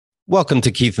Welcome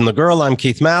to Keith and the Girl. I'm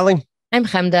Keith Malley. I'm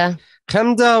Chemda.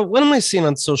 Chemda, what am I seeing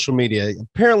on social media?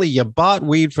 Apparently you bought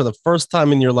weed for the first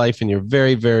time in your life and you're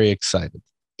very, very excited.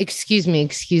 Excuse me.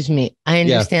 I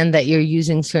understand that you're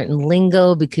using certain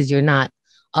lingo because you're not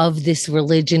of this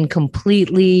religion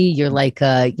completely. You're like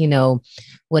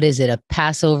what is it? A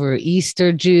Passover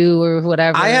Easter Jew or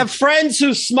whatever. I have friends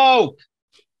who smoke.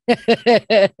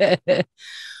 I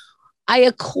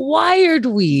acquired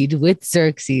weed with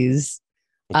Xerxes.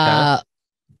 From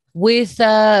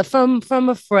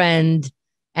a friend,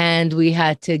 and we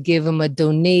had to give him a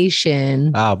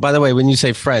donation. By the way, when you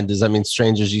say friend, does that mean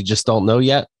strangers you just don't know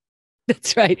yet?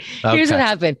 That's right. Okay. Here's what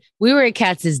happened. We were at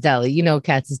Katz's Deli. You know,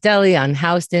 Katz's Deli on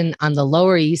Houston on the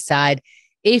Lower East Side.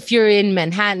 If you're in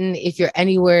Manhattan, if you're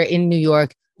anywhere in New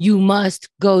York, you must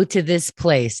go to this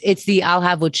place. It's the I'll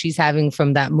have what she's having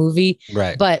from that movie.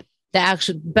 Right. But the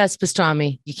actual best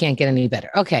pastrami, you can't get any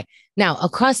better. Okay. Now,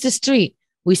 across the street,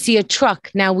 we see a truck.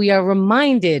 Now we are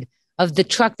reminded of the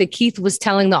truck that Keith was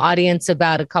telling the audience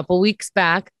about a couple weeks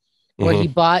back, where he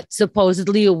bought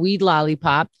supposedly a weed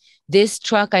lollipop. This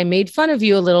truck, I made fun of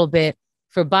you a little bit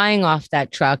for buying off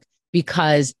that truck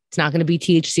because it's not going to be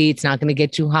THC. It's not going to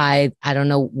get you high. I don't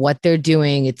know what they're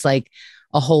doing. It's like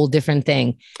a whole different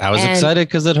thing. I was excited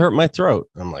because it hurt my throat.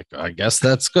 I'm like, I guess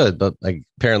that's good. But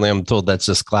apparently I'm told that's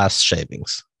just glass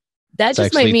shavings. That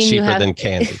just might mean cheaper than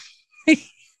candy.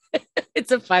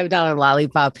 It's a $5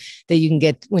 lollipop that you can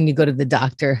get when you go to the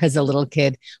doctor as a little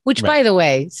kid, which, by the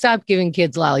way, stop giving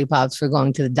kids lollipops for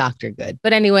going to the doctor. Good.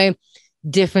 But anyway,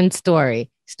 different story.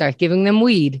 Start giving them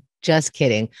weed. Just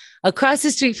kidding. Across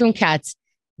the street from Katz,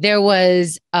 there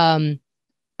was a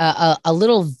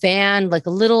little van, like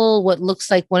what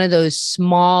looks like one of those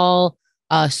small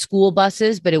school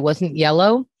buses, but it wasn't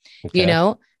yellow,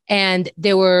 and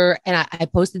I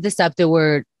posted this up. There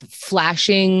were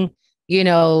flashing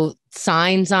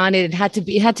signs on it. It had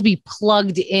to be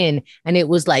plugged in, and it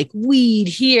was like weed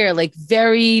here, like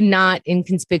very not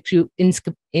inconspicuous.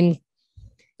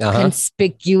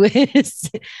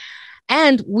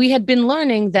 And we had been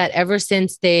learning that ever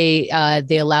since they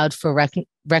allowed for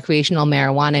recreational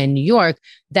marijuana in New York,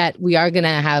 that we are going to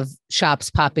have shops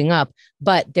popping up,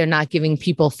 but they're not giving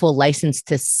people full license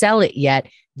to sell it yet.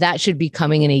 That should be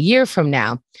coming in a year from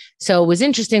now. So it was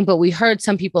interesting, but we heard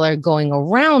some people are going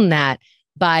around that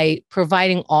by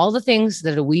providing all the things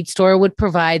that a weed store would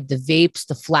provide, the vapes,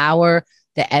 the flour,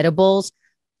 the edibles.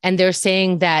 And they're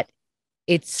saying that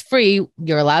it's free.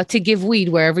 You're allowed to give weed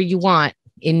wherever you want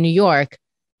in New York,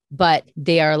 but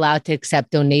they are allowed to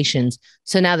accept donations.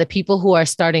 So now the people who are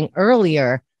starting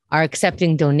earlier are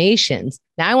accepting donations.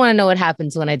 Now I want to know what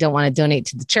happens when I don't want to donate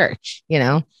to the church,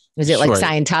 Is it like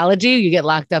Scientology? You get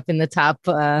locked up in the top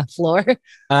floor?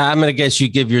 I'm going to guess you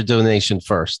give your donation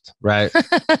first, right?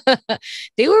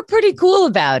 They were pretty cool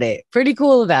about it.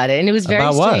 And it was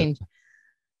very strange.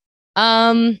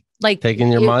 Like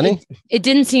taking your money? It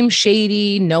didn't seem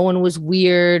shady. No one was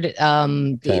weird.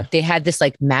 They had this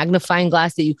like magnifying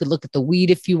glass that you could look at the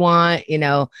weed if you want,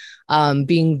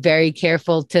 being very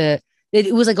careful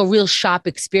it was like a real shop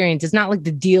experience. It's not like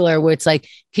the dealer where it's like,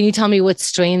 can you tell me what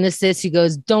strain this is? He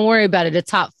goes, don't worry about it. It's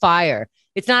hot fire.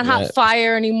 It's not hot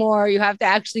fire anymore. You have to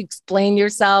actually explain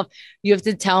yourself. You have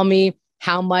to tell me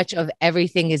how much of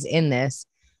everything is in this.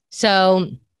 So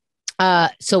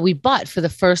we bought for the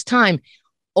first time.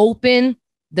 Open,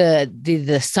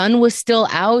 the sun was still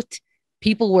out.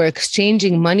 People were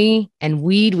exchanging money and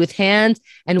weed with hands.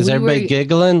 And everybody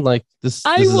giggling like this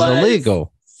is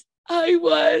illegal? I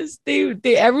was.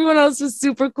 Everyone else was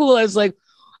super cool. I was like,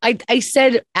 I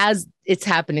said as it's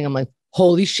happening, I'm like,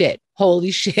 holy shit.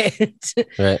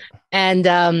 Right. And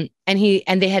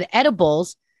they had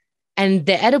edibles, and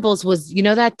the edibles was,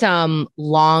 that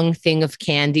long thing of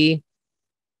candy.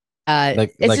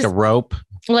 Like a rope.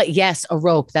 Well, yes, a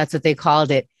rope. That's what they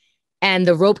called it. And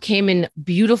the rope came in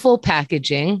beautiful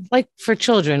packaging, like for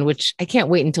children, which I can't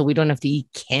wait until we don't have to eat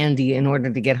candy in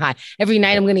order to get high. Every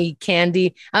night I'm going to eat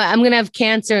candy. I'm going to have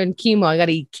cancer and chemo. I got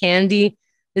to eat candy.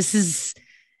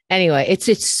 Anyway,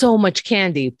 it's so much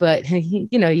candy, but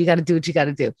you got to do what you got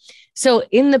to do. So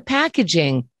in the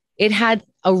packaging, it had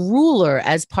a ruler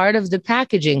as part of the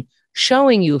packaging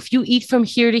showing you if you eat from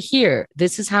here to here,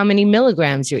 this is how many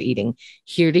milligrams you're eating.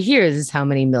 Here to here, this is how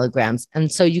many milligrams.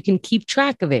 And so you can keep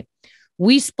track of it.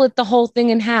 We split the whole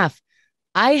thing in half.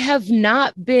 I have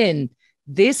not been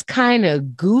this kind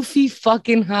of goofy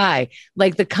fucking high,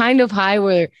 like the kind of high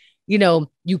where,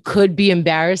 you could be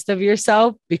embarrassed of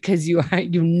yourself because you're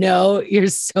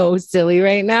so silly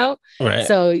right now. Right.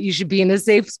 So you should be in a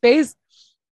safe space.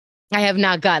 I have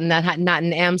not gotten that high, not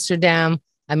in Amsterdam.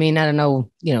 I mean, I don't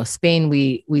know, Spain,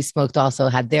 we smoked also,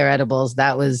 had their edibles.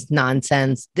 That was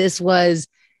nonsense. This was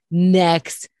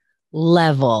next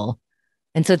level.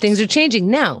 And so things are changing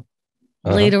now.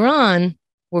 Later on,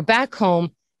 we're back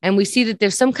home and we see that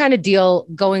there's some kind of deal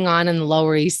going on in the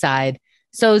Lower East Side.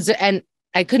 So, and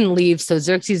I couldn't leave. So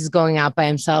Xerxes is going out by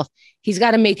himself. He's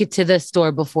got to make it to the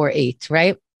store before 8,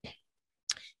 right?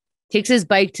 Takes his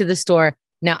bike to the store.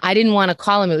 Now, I didn't want to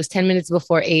call him. It was 10 minutes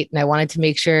before 8, and I wanted to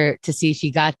make sure to see if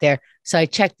he got there. So I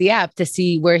checked the app to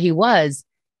see where he was.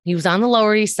 He was on the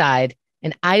Lower East Side,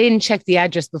 and I didn't check the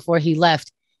address before he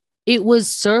left. It was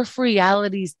Surf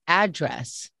Reality's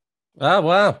address. Oh,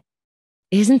 wow.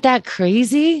 Isn't that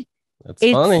crazy? That's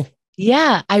funny.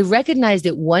 Yeah, I recognized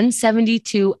it.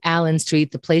 172 Allen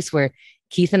Street, the place where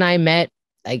Keith and I met,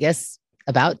 I guess,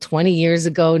 about 20 years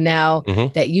ago now.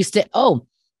 That it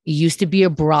used to be a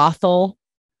brothel.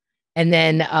 And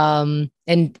then and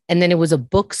then it was a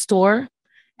bookstore,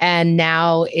 and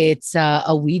now it's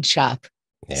a weed shop.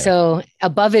 Yeah. So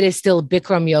above it is still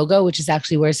Bikram Yoga, which is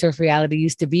actually where Surf Reality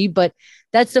used to be. But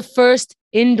that's the first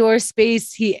indoor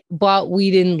space he bought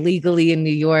weed in legally in New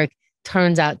York.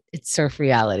 Turns out it's Surf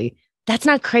Reality. That's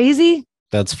not crazy.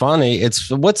 That's funny.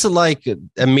 What's it like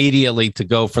immediately to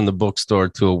go from the bookstore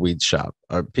to a weed shop?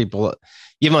 Are people,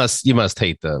 you must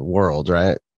hate the world,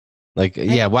 right? Like,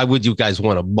 yeah, why would you guys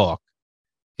want a book?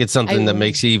 Get something that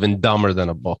makes you even dumber than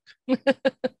a book.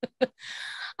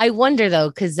 I wonder though,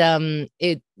 because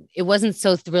it wasn't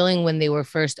so thrilling when they were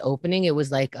first opening. It was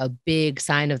like a big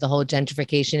sign of the whole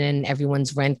gentrification and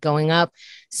everyone's rent going up.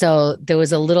 So there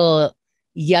was a little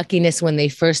yuckiness when they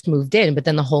first moved in, but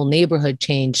then the whole neighborhood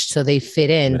changed, so they fit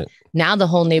in. Right. Now the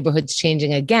whole neighborhood's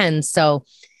changing again. So,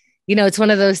 it's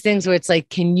one of those things where it's like,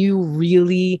 can you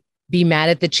really be mad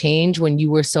at the change when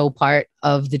you were so part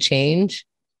of the change?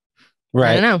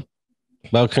 Right. I don't know.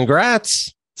 Well,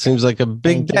 congrats. Seems like a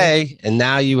big day. And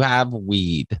now you have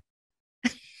weed.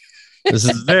 This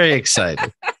is very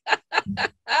exciting.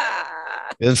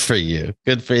 Good for you.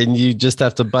 And you just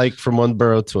have to bike from one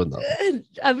borough to another.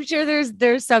 I'm sure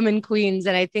there's some in Queens.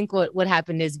 And I think what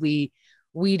happened is we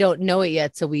don't know it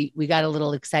yet. So we got a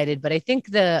little excited. But I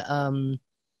think the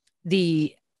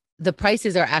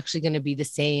prices are actually going to be the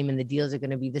same and the deals are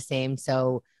going to be the same.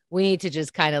 So we need to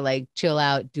just kind of like chill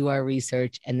out, do our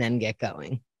research, and then get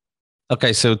going.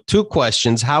 Okay, so 2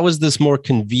 questions. How is this more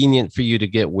convenient for you to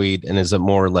get weed, and is it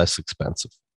more or less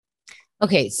expensive?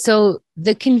 Okay, so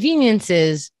the convenience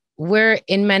is we're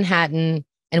in Manhattan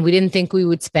and we didn't think we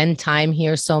would spend time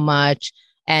here so much.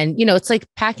 And, it's like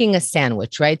packing a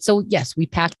sandwich, right? So yes, we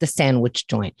packed the sandwich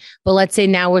joint, but let's say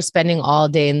now we're spending all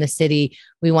day in the city.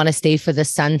 We want to stay for the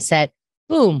sunset.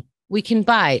 Boom, we can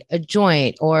buy a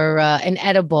joint or an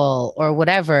edible or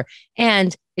whatever.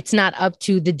 And it's not up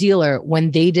to the dealer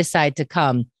when they decide to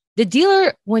come. The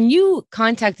dealer, when you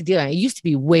contact the dealer, it used to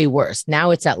be way worse.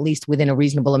 Now it's at least within a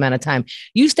reasonable amount of time.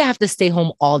 You used to have to stay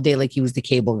home all day like he was the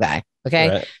cable guy. Okay.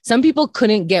 Right. Some people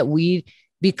couldn't get weed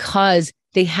because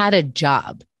they had a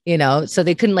job, so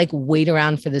they couldn't like wait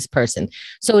around for this person.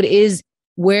 So it is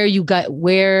where you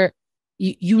when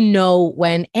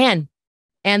and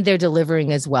they're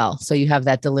delivering as well. So you have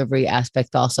that delivery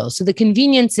aspect also. So the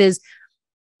convenience is,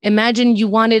 imagine you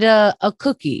wanted a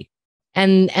cookie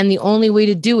and the only way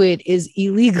to do it is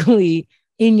illegally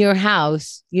in your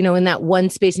house, in that one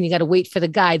space, and you got to wait for the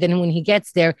guy. Then when he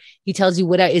gets there, he tells you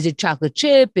is it chocolate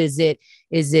chip? Is it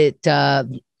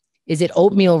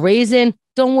oatmeal raisin?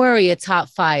 Don't worry, it's hot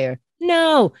fire.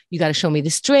 No, you got to show me the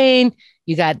strain.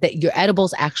 You got that your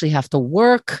edibles actually have to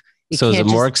work. So is it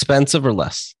more expensive or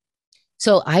less?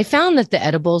 So I found that the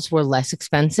edibles were less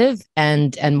expensive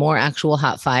and more actual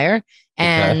hot fire.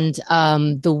 And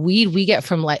the weed we get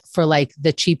for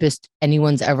the cheapest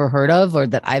anyone's ever heard of or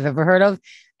that I've ever heard of.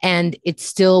 And it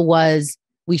still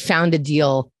we found a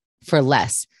deal for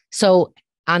less. So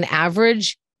on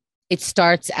average, it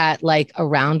starts at like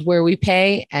around where we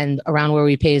pay, and around where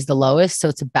we pay is the lowest. So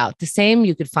it's about the same.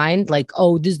 You could find like,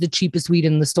 oh, this is the cheapest weed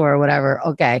in the store or whatever.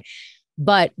 Okay.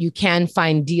 But you can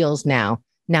find deals now.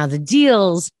 Now the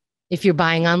deals, if you're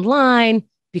buying online,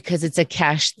 because it's a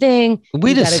cash thing.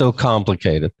 Weed is so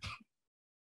complicated.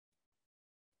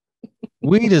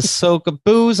 Weed is so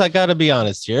booze. I got to be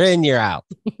honest, you're in, you're out.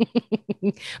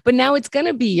 But now it's going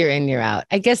to be you're in, you're out.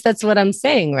 I guess that's what I'm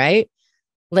saying, right?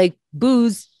 Like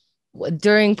booze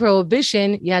during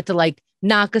Prohibition, you had to like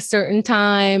knock a certain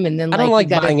time. And then I don't like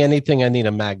buying anything I need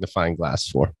a magnifying glass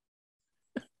for.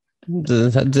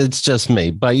 It's just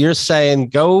me. But you're saying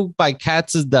go by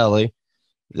Katz's Deli.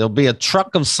 There'll be a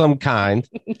truck of some kind.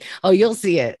 Oh, you'll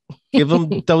see it. Give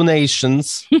them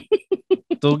donations.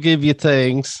 They'll give you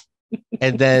things.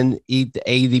 and then eat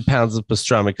 80 pounds of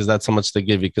pastrami because that's how much they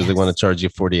give you because they want to charge you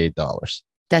 $48.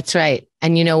 That's right.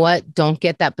 And you know what? Don't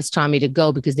get that pastrami to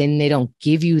go because then they don't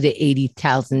give you the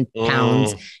 80,000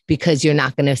 pounds because you're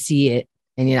not going to see it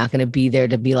and you're not going to be there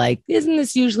to be like, isn't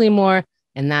this usually more?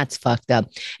 And that's fucked up.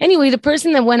 Anyway, the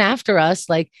person that went after us,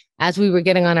 like as we were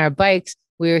getting on our bikes,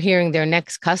 we were hearing their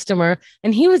next customer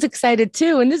and he was excited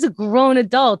too. And this is a grown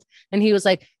adult. And he was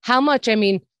like, how much? I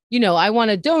mean, I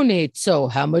want to donate. So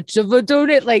how much of a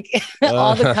donate? Like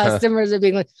all the customers are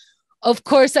being like, of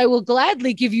course, I will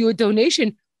gladly give you a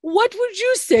donation. What would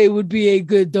you say would be a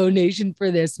good donation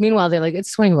for this? Meanwhile, they're like,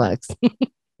 it's $20.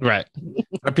 Right.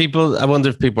 I wonder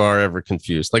if people are ever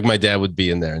confused. Like my dad would be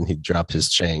in there and he'd drop his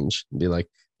change and be like,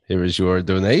 here is your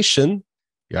donation.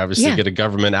 You obviously get a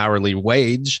government hourly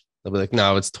wage. They'll be like,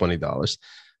 no, it's $20.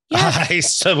 Yeah.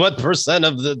 So what percent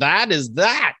of that is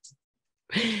that?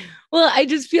 Well, I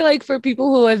just feel like for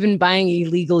people who have been buying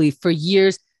illegally for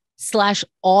years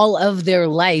 / all of their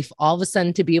life, all of a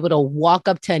sudden to be able to walk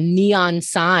up to a neon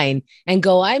sign and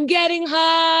go, I'm getting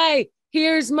high.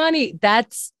 Here's money.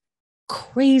 That's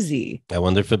crazy. I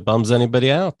wonder if it bums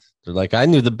anybody out. They're like, I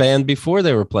knew the band before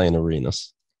they were playing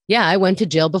arenas. Yeah, I went to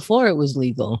jail before it was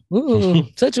legal. Ooh,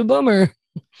 such a bummer.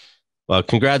 Well,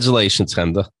 congratulations,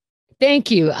 Hemda.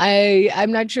 Thank you.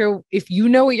 I'm not sure if you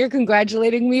know what you're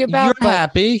congratulating me about. You're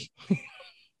happy,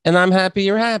 and I'm happy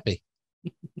you're happy.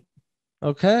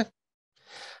 Okay.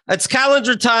 It's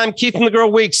calendar time. Keith and the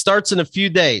Girl Week starts in a few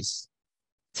days.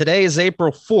 Today is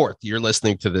April 4th. You're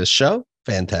listening to this show.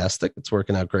 Fantastic. It's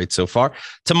working out great so far.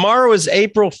 Tomorrow is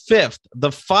April 5th,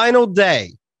 the final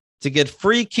day to get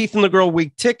free Keith and the Girl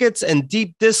Week tickets and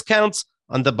deep discounts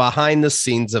on the behind the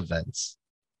scenes events.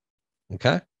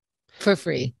 Okay. For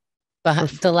free.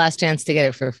 The last chance to get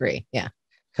it for free. Yeah.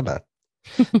 Come on.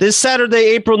 This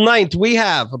Saturday, April 9th, we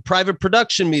have a private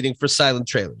production meeting for Silent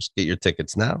Trailers. Get your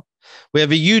tickets now. We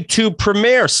have a YouTube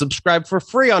premiere. Subscribe for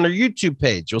free on our YouTube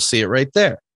page. You'll see it right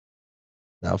there.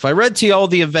 Now, if I read to you all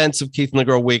the events of Keith and the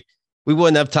Girl Week, we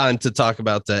wouldn't have time to talk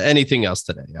about anything else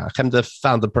today. I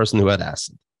found the person who had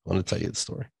acid. I want to tell you the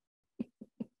story.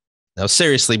 Now,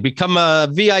 seriously, become a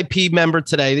VIP member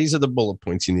today. These are the bullet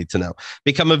points you need to know.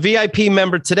 Become a VIP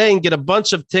member today and get a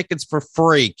bunch of tickets for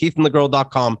free.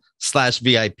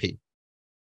 KeithandTheGirl.com/VIP.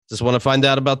 Just want to find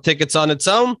out about tickets on its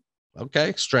own?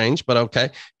 Okay, strange, but okay.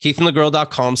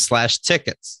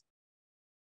 KeithandTheGirl.com/tickets.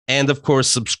 And of course,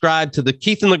 subscribe to the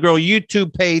Keith and the Girl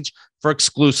YouTube page for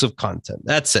exclusive content.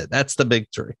 That's it. That's the big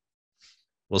three.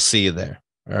 We'll see you there.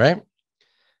 All right.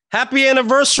 Happy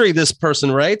anniversary, this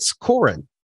person writes. Koren.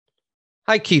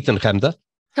 Hi, Keith and Hemda.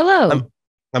 Hello.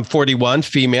 I'm 41,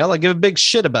 female. I give a big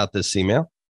shit about this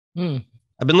email. I've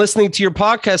been listening to your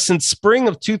podcast since spring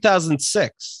of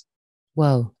 2006.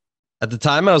 Whoa. At the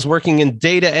time, I was working in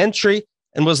data entry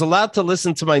and was allowed to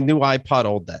listen to my new iPod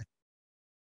all day.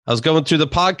 I was going through the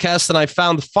podcast and I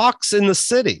found Fox in the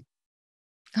City.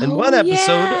 In one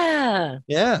episode,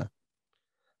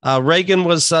 Reagan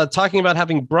was talking about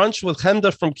having brunch with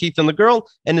Hemda from Keith and the Girl,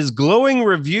 and his glowing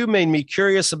review made me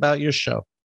curious about your show.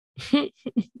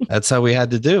 That's how we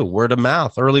had to do word of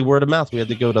mouth, early word of mouth. We had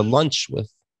to go to lunch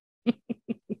with.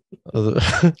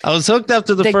 I was hooked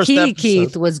after the first episode.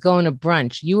 Keith was going to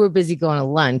brunch. You were busy going to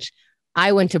lunch.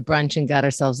 I went to brunch and got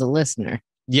ourselves a listener.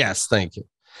 Yes, thank you.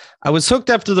 I was hooked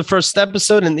after the first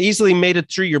episode and easily made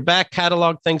it through your back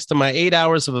catalog thanks to my 8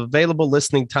 hours of available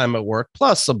listening time at work,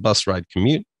 plus a bus ride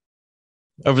commute.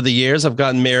 Over the years, I've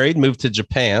gotten married, moved to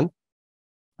Japan.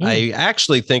 I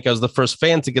actually think I was the first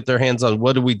fan to get their hands on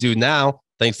What Do We Do Now,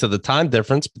 thanks to the time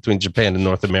difference between Japan and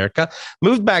North America.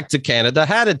 Moved back to Canada,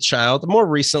 had a child, more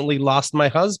recently lost my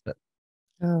husband.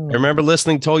 I remember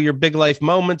listening to all your big life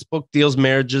moments, book deals,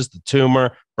 marriages, the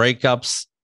tumor, breakups,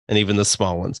 and even the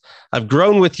small ones. I've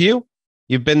grown with you.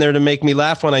 You've been there to make me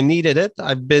laugh when I needed it.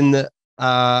 I've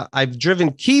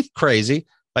driven Keith crazy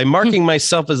by marking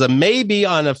myself as a maybe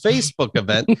on a Facebook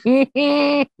event.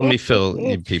 Let me fill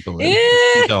you people in.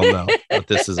 You don't know what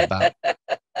this is about.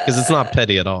 Because it's not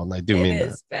petty at all. And I do mean that.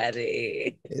 It's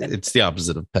petty. It's the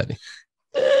opposite of petty.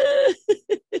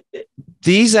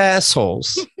 These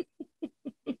assholes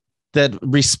that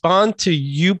respond to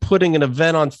you putting an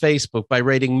event on Facebook by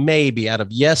rating maybe out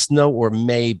of yes, no, or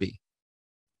maybe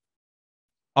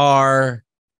have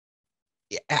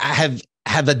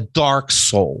a dark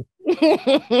soul.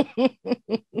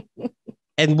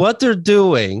 And what they're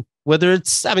doing, whether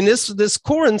it's, this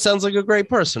Koren sounds like a great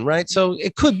person, right? So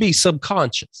it could be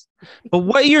subconscious, but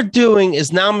what you're doing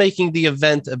is now making the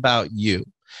event about you.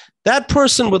 That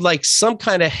person would like some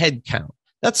kind of head count.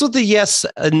 That's what the yes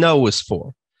and no is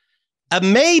for. A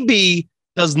maybe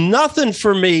does nothing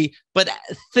for me, but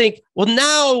think, well,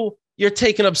 now you're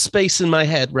taking up space in my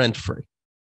head rent free.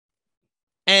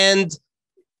 And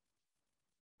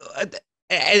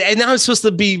now I'm supposed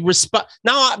to be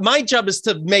now my job is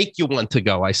to make you want to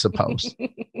go, I suppose.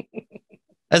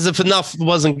 As if enough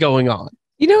wasn't going on.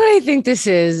 You know what I think this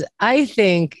is? I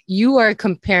think you are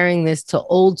comparing this to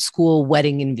old school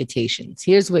wedding invitations.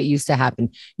 Here's what used to happen.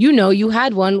 You know, you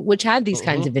had one which had these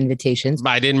kinds of invitations.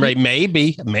 I didn't write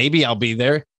maybe I'll be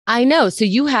there. I know. So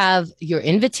you have your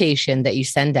invitation that you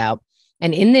send out.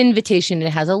 And in the invitation,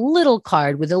 it has a little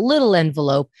card with a little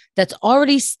envelope that's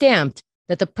already stamped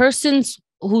that the person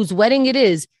whose wedding it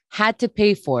is had to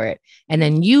pay for it. And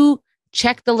then you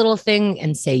check the little thing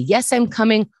and say, yes, I'm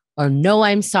coming, or no,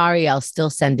 I'm sorry, I'll still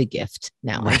send a gift.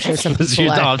 Now, I'm sure some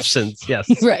people are options.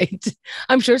 Yes. Right.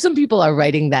 I'm sure some people are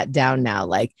writing that down now.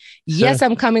 Like, yes,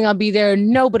 I'm coming, I'll be there.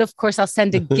 No, but of course, I'll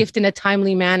send a gift in a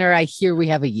timely manner. I hear we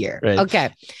have a year. Right.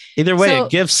 Okay. Either way, a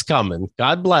gift's coming.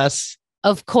 God bless.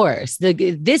 Of course,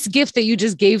 this gift that you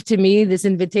just gave to me, this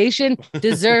invitation,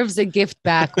 deserves a gift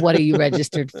back. What are you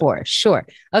registered for? Sure.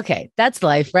 Okay. That's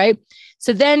life, right?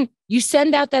 So then you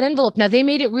send out that envelope. Now, they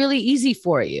made it really easy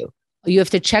for you. You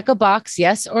have to check a box,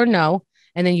 yes or no,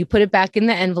 and then you put it back in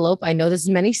the envelope. I know there's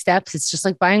many steps. It's just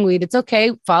like buying weed. It's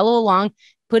okay. Follow along.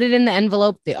 Put it in the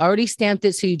envelope. They already stamped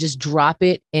it, so you just drop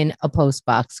it in a post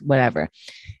box, whatever.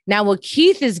 Now, what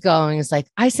Keith is going is like,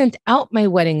 I sent out my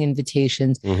wedding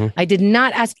invitations. I did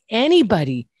not ask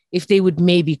anybody if they would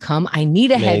maybe come. I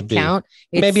need a head count.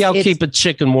 Maybe I'll keep a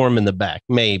chicken warm in the back.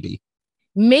 Maybe,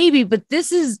 but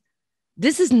this is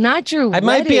not your wedding. I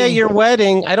might be at your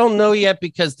wedding. I don't know yet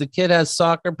because the kid has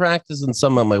soccer practice and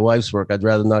some of my wife's work I'd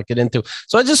rather not get into.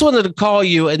 So I just wanted to call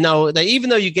you and know that even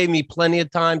though you gave me plenty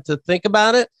of time to think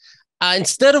about it,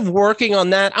 instead of working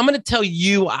on that, I'm going to tell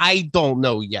you I don't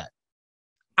know yet.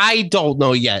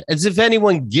 As if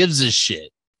anyone gives a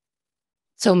shit.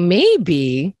 So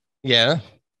maybe. Yeah.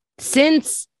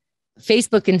 Since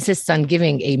Facebook insists on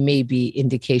giving a maybe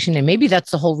indication, and maybe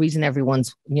that's the whole reason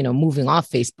everyone's, moving off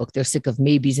Facebook. They're sick of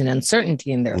maybes and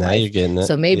uncertainty in their life. You're getting it.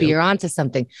 So maybe you're onto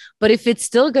something. But if it's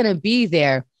still going to be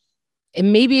there,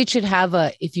 and maybe it should have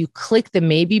if you click the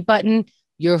maybe button,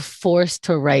 you're forced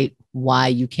to write why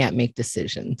you can't make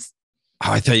decisions.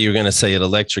 Oh, I thought you were going to say it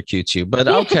electrocutes you, but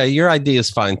okay, your idea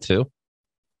is fine too.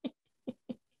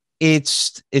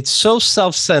 It's so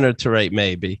self-centered to write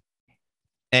maybe.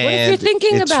 And what if you're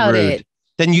thinking about it?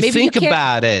 Then you think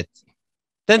about it.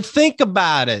 Then think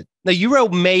about it. Now you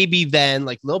wrote maybe then,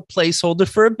 like little placeholder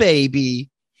for a baby.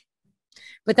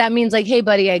 But that means like, hey,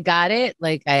 buddy, I got it.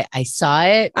 Like I saw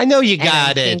it. I know you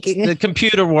got it. The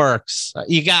computer works.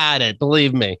 You got it.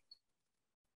 Believe me.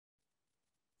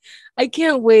 I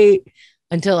can't wait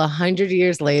until 100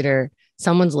 years later,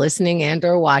 someone's listening and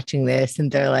or watching this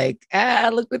and they're like,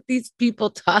 look what these people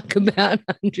talk about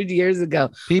 100 years ago.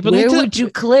 Where would you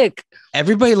click?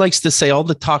 Everybody likes to say all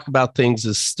the talk about things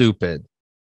is stupid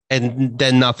and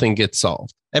then nothing gets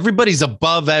solved. Everybody's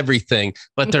above everything,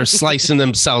 but they're slicing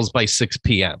themselves by 6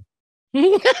 p.m.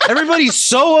 Everybody's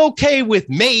so okay with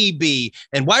maybe.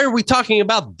 And why are we talking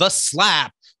about the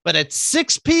slap? But at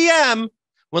 6 p.m.,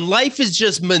 when life is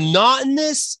just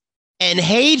monotonous and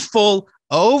hateful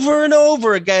over and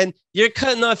over again, you're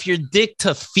cutting off your dick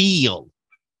to feel.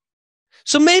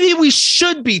 So maybe we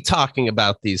should be talking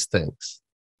about these things.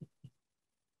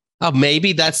 Oh,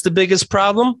 maybe that's the biggest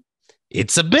problem.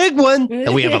 It's a big one.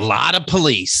 And we have a lot of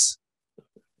police.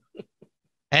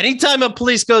 Anytime a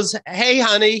police goes, hey,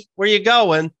 honey, where you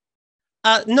going?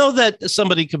 Know that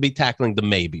somebody could be tackling the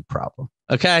maybe problem.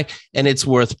 Okay. And it's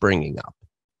worth bringing up.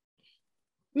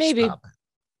 Maybe.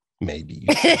 Maybe.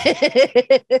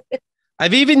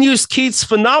 I've even used Keith's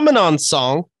Phenomenon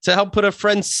song to help put a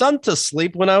friend's son to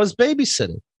sleep when I was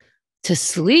babysitting. To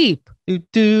sleep? That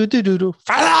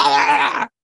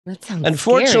sounds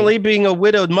Unfortunately, scary. Being a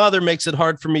widowed mother makes it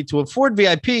hard for me to afford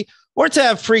VIP or to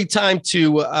have free time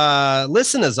to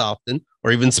listen as often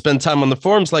or even spend time on the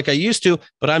forums like I used to,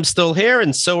 but I'm still here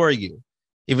and so are you.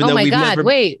 Even though we've never...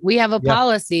 wait, we have a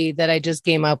policy that I just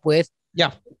came up with.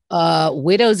 Yeah.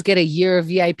 Widows get a year of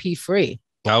VIP free.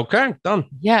 Okay, done.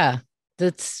 Yeah.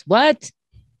 That's what?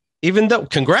 Even though,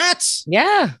 congrats.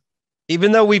 Yeah.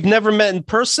 Even though we've never met in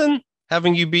person,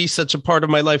 having you be such a part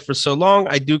of my life for so long,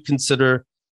 I do consider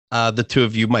the two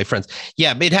of you my friends.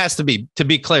 Yeah, it has to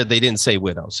be clear, they didn't say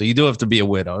widow. So you do have to be a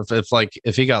widow.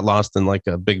 If he got lost in like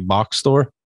a big box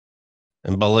store,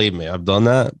 and believe me, I've done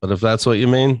that. But if that's what you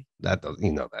mean, that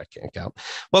can't count.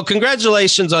 Well,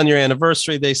 congratulations on your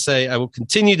anniversary. They say I will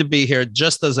continue to be here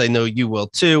just as I know you will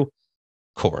too.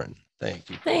 Koren.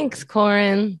 Thank you. Thanks,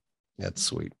 Koren. That's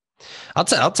sweet. I'll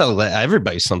tell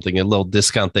everybody something, a little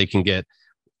discount they can get.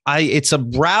 It's a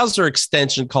browser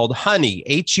extension called Honey,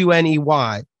 Honey. Honey.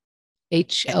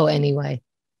 Honey.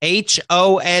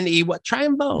 Try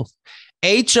them both.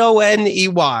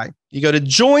 Honey. You go to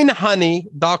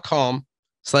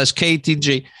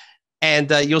joinhoney.com/KTG,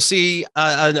 and you'll see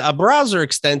a browser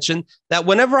extension that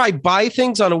whenever I buy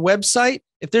things on a website,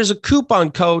 if there's a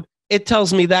coupon code, it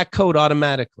tells me that code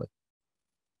automatically.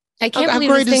 I can't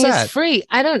believe this thing is free.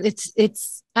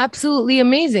 It's absolutely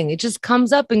amazing. It just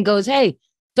comes up and goes, hey,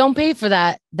 don't pay for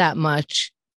that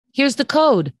much. Here's the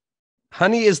code.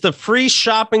 Honey is the free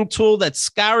shopping tool that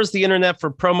scours the internet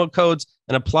for promo codes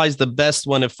and applies the best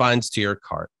one it finds to your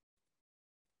cart.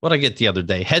 What I get the other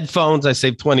day? Headphones. I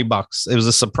saved $20. It was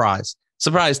a surprise.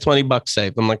 $20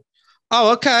 saved. I'm like,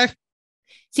 oh, okay.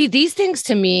 See, these things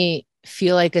to me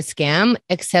feel like a scam,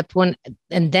 except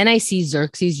and then I see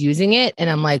Xerxes using it and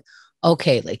I'm like,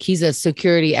 okay, like he's a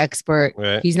security expert.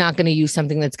 Right. He's not going to use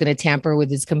something that's going to tamper with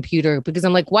his computer, because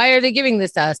I'm like, why are they giving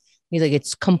this to us? He's like,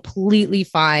 it's completely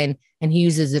fine. And he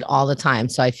uses it all the time.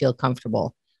 So I feel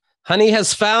comfortable. Honey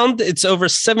has found its over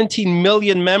 17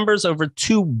 million members, over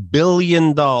 $2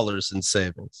 billion in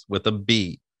savings with a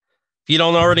B. If you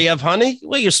don't already have Honey,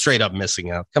 well, you're straight up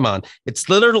missing out. Come on. It's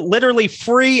literally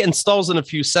free, installs in a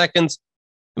few seconds.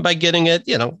 And by getting it,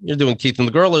 you're doing Keith and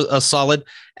the Girl a solid.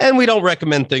 And we don't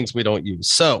recommend things we don't use.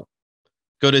 So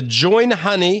go to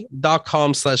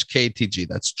joinhoney.com/KTG.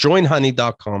 That's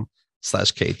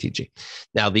joinhoney.com/KTG.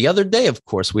 Now, the other day, of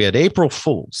course, we had April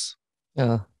Fools.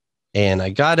 And I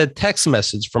got a text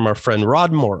message from our friend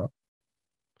Rod Mora.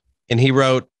 And he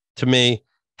wrote to me,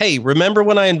 hey, remember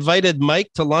when I invited Mike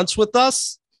to lunch with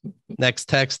us? Next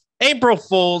text, April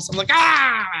Fools. I'm like,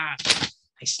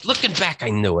 looking back,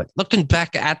 I knew it. Looking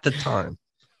back at the time,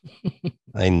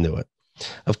 I knew it.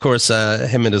 Of course,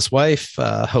 him and his wife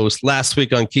host Last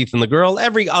Week on Keith and the Girl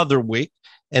every other week.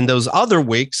 And those other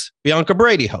weeks, Bianca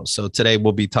Brady hosts. So today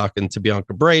we'll be talking to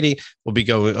Bianca Brady. We'll be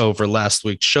going over last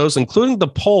week's shows, including the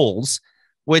polls,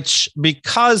 which,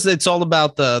 because it's all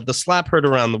about the slap heard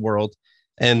around the world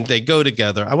and they go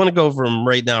together. I want to go over them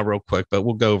right now real quick, but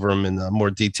we'll go over them in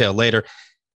more detail later.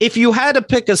 If you had to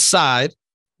pick a side,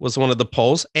 was one of the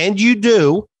polls, and you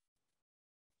do,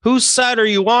 whose side are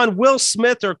you on? Will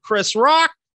Smith or Chris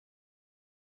Rock?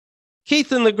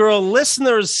 Keith and the Girl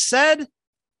listeners said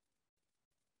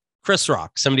Chris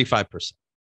Rock, 75%.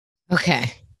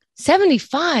 Okay.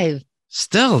 75.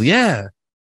 Still, yeah.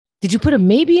 Did you put a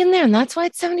maybe in there and that's why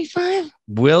it's 75?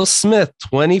 Will Smith,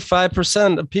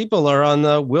 25% of people are on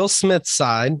the Will Smith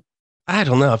side. I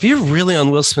don't know. If you're really on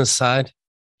Will Smith's side,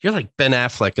 you're like Ben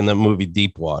Affleck in the movie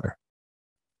Deep Water.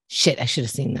 Shit, I should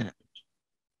have seen that.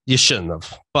 You shouldn't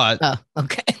have, but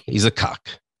okay. He's a cuck.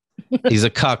 He's a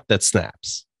cuck that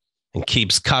snaps and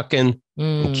keeps cucking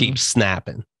and keeps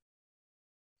snapping.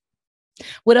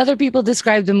 Would other people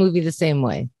describe the movie the same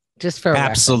way? Just for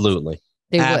absolutely,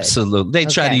 absolutely. They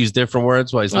try to use different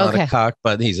words. Well, he's not a cock,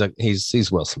 but he's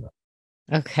Will Smith.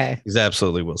 Okay, he's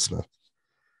absolutely Will Smith.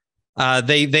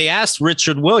 They asked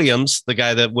Richard Williams, the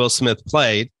guy that Will Smith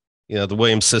played, the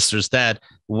Williams sisters' dad,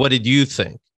 what did you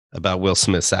think about Will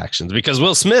Smith's actions? Because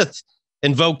Will Smith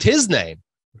invoked his name.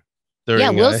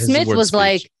 Will Smith was speech.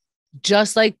 Like,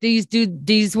 just like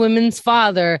these women's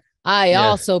father. I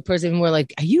also person were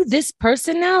like, are you this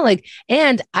person now? Like,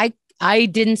 and I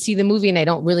didn't see the movie and I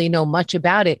don't really know much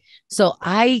about it. So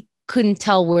I couldn't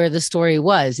tell where the story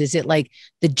was. Is it like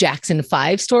the Jackson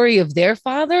 5 story of their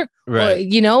father? Right.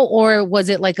 Or was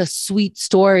it like a sweet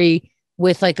story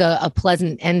with like a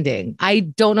pleasant ending? I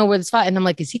don't know where this fought. And I'm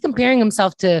like, is he comparing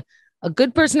himself to a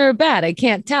good person or a bad? I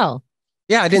can't tell.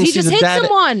 Yeah, I didn't see the dad. He just hit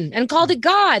someone and called it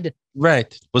God.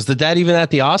 Right. Was the dad even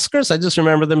at the Oscars? I just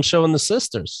remember them showing the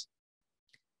sisters.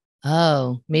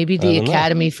 Oh, maybe the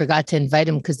Academy forgot to invite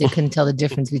him because they couldn't tell the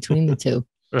difference between the two.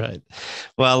 Right.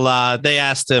 Well, they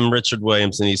asked him, Richard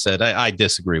Williams, and he said, I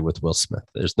disagree with Will Smith.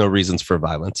 There's no reasons for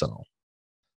violence at all.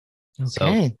 Okay. So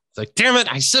it's like, damn it,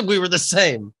 I said we were the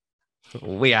same.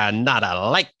 We are not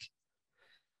alike.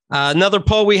 Another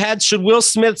poll we had, should Will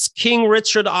Smith's King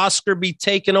Richard Oscar be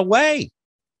taken away?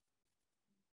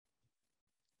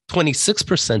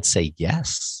 26% say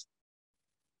yes.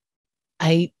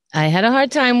 I had a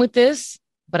hard time with this,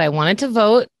 but I wanted to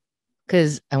vote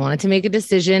because I wanted to make a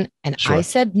decision. And I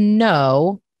said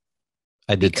no.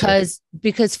 I did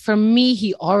because for me,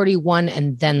 he already won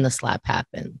and then the slap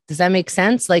happened. Does that make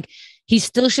sense? Like, he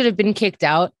still should have been kicked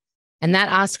out. And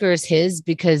that Oscar is his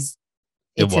because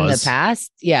it's in the past.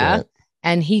 Yeah.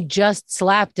 And he just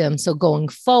slapped him. So going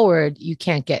forward, you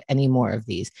can't get any more of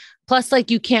these. Plus, like,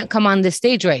 you can't come on this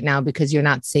stage right now because you're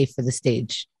not safe for the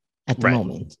stage at the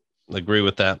moment. Agree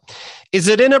with that. Is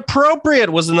it inappropriate,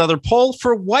 was another poll,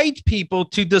 for white people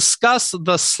to discuss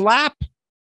the slap?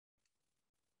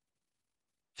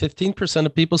 15%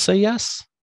 of people say yes.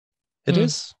 It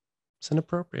is. It's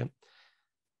inappropriate.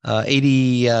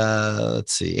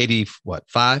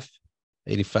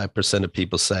 85% of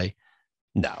people say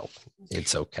no,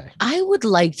 it's okay. I would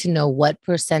like to know what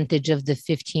percentage of the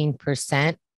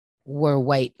 15% were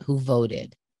white who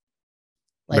voted.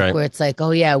 Like where it's like,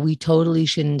 oh yeah, we totally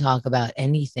shouldn't talk about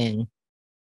anything.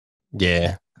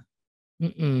 Yeah.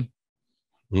 I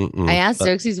asked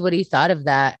Xerxes what he thought of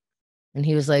that. And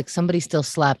he was like, somebody still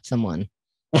slapped someone.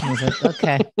 I was like,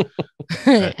 okay.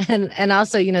 and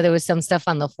also, you know, there was some stuff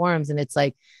on the forums and it's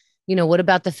like, you know, what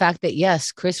about the fact that,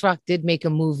 yes, Chris Rock did make a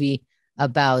movie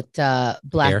about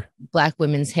black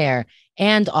women's hair.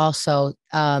 And also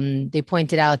they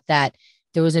pointed out that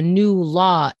there was a new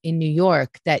law in New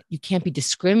York that you can't be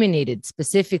discriminated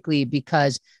specifically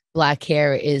because black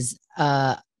hair is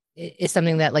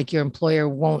something that like your employer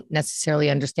won't necessarily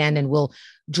understand and will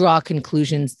draw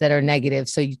conclusions that are negative.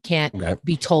 So you can't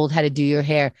be told how to do your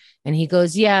hair. And he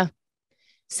goes, yeah,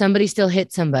 somebody still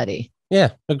hit somebody.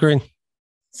 Yeah, agreed.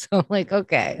 So like,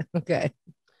 okay.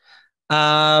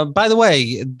 By the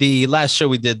way, the last show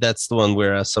we did, that's the one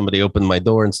where somebody opened my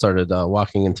door and started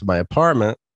walking into my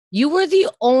apartment. You were the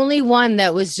only one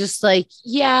that was just like,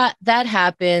 yeah, that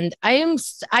happened. I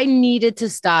needed to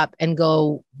stop and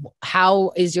go,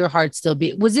 how is your heart still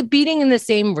beating? Was it beating in the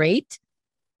same rate?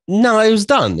 No, it was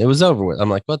done. It was over with. I'm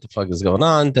like, what the fuck is going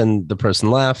on? Then the person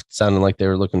left. Sounded like they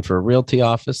were looking for a realty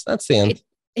office. That's the end.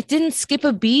 It didn't skip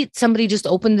a beat. Somebody just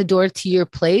opened the door to your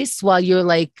place while you're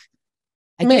like,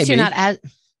 I guess you're not as.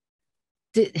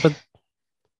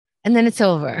 And then it's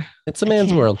over. It's a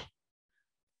man's world.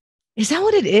 Is that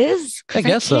what it is? I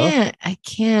guess so. I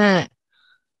can't.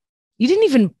 You didn't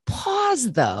even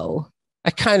pause, though.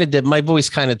 I kind of did. My voice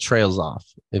kind of trails off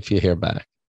if you hear back.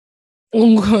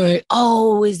 Okay.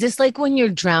 Oh, is this like when you're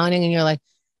drowning and you're like,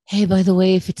 hey, by the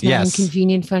way, if it's not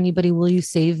inconvenient for anybody, will you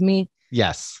save me?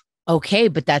 Yes. Okay,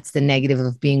 but that's the negative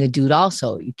of being a dude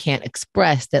also. You can't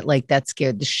express that like that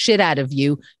scared the shit out of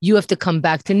you. You have to come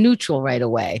back to neutral right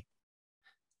away.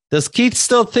 Does Keith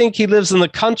still think he lives in the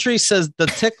country? Says the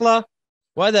tickler.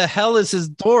 Why the hell is his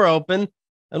door open?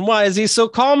 And why is he so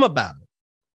calm about it?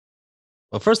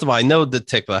 Well, first of all, I know the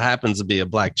tickler happens to be a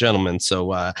black gentleman.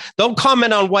 So don't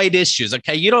comment on white issues.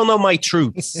 OK, you don't know my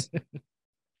truths.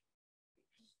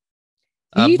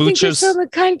 You think you're still in the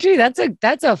country? That's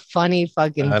a funny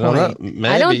fucking point.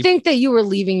 I don't think that you were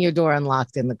leaving your door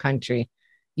unlocked in the country.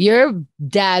 Your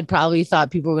dad probably thought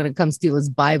people were going to come steal his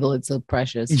Bible. It's so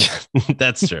precious.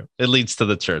 That's true. It leads to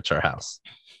the church or house.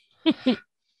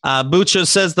 Bucho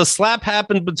says the slap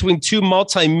happened between two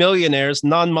multimillionaires.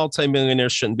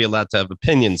 Non-multimillionaires shouldn't be allowed to have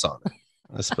opinions on it.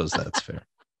 I suppose that's fair.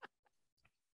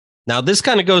 Now, this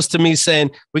kind of goes to me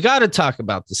saying, we got to talk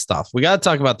about the stuff. We got to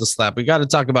talk about the slap. We got to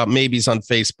talk about maybes on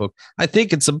Facebook. I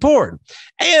think it's important.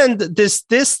 And this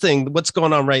thing, what's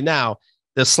going on right now,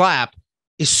 the slap,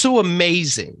 is so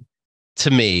amazing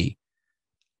to me.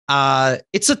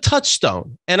 It's a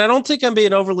touchstone. And I don't think I'm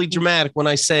being overly dramatic when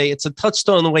I say it's a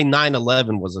touchstone the way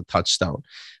 9/11 was a touchstone.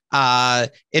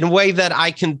 In a way that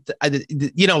I can,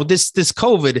 this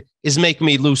COVID is making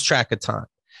me lose track of time.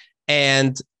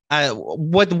 And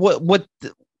you'd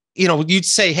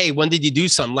say, hey, when did you do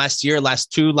something? Last year,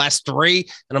 last 2, last 3?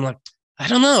 And I'm like, I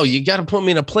don't know. You got to put me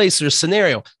in a place or a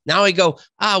scenario. Now I go,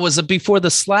 was it before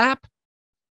the slap?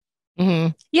 Mm-hmm.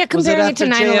 Yeah, comparing it to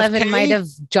 9/11 might have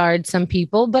jarred some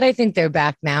people, but I think they're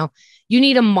back now. You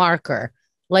need a marker.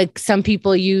 Like some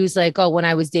people use like, oh, when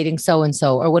I was dating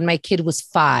so-and-so, or when my kid was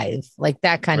 5, like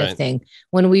that kind of thing.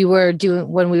 When we were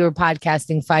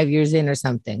podcasting 5 years in or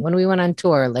something, when we went on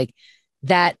tour, like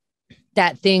that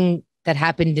thing that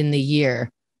happened in the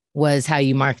year was how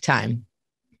you mark time.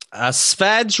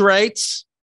 Svaj writes,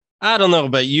 I don't know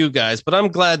about you guys, but I'm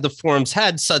glad the forums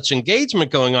had such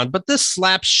engagement going on. But this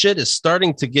slap shit is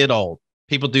starting to get old.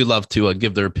 People do love to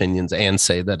give their opinions and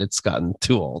say that it's gotten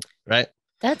too old, right?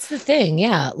 That's the thing.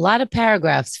 Yeah. A lot of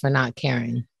paragraphs for not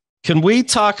caring. Can we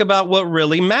talk about what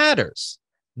really matters?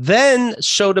 Then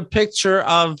showed a picture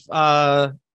of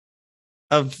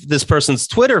this person's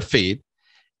Twitter feed.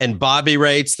 And Bobby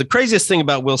writes, the craziest thing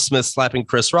about Will Smith slapping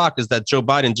Chris Rock is that Joe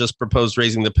Biden just proposed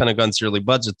raising the Pentagon's yearly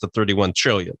budget to $31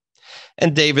 trillion.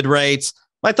 And David writes,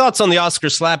 my thoughts on the Oscar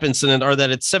slap incident are that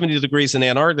it's 70 degrees in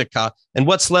Antarctica and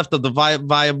what's left of the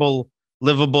viable,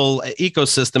 livable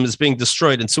ecosystem is being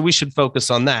destroyed. And so we should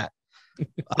focus on that.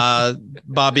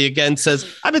 Bobby again says,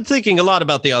 I've been thinking a lot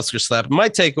about the Oscar slap. My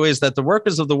takeaway is that the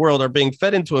workers of the world are being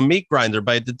fed into a meat grinder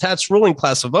by a detached ruling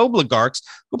class of oligarchs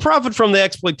who profit from the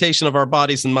exploitation of our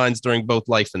bodies and minds during both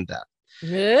life and death.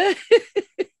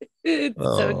 It's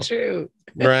so true.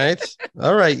 Right.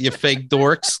 All right, you fake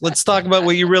dorks. Let's talk about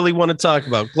what you really want to talk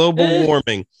about. Global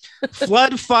warming.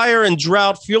 Flood, fire, and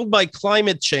drought fueled by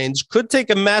climate change could take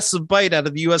a massive bite out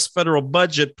of the U.S. federal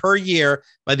budget per year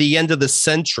by the end of the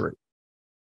century.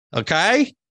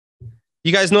 Okay?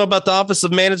 You guys know about the Office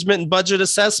of Management and Budget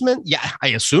Assessment? Yeah, I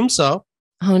assume so.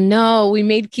 Oh, no. We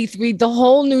made Keith read the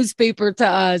whole newspaper to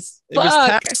us. It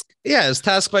was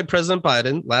tasked by President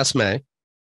Biden last May.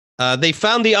 They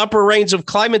found the upper range of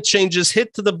climate changes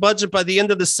hit to the budget by the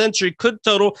end of the century could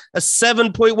total a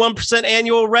 7.1%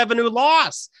 annual revenue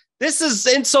loss. This is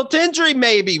insult to injury,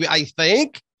 maybe, I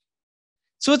think.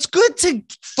 So it's good to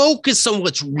focus on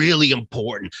what's really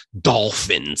important.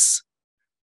 Dolphins.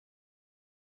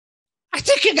 I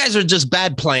think you guys are just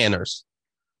bad planners.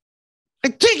 I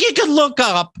think you could look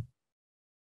up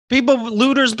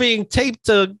looters being taped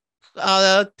to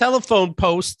telephone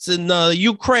posts in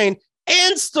Ukraine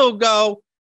and still go,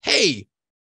 hey,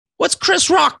 what's Chris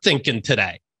Rock thinking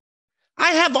today?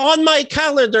 I have on my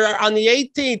calendar on the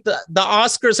 18th, the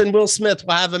Oscars and Will Smith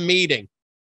will have a meeting.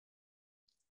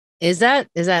 Is that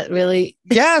really?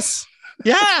 Yes.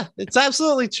 Yeah, it's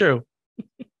absolutely true.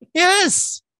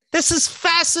 Yes. This is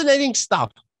fascinating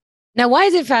stuff. Now, why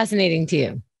is it fascinating to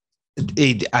you?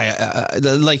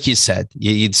 Like you said,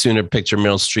 you'd sooner picture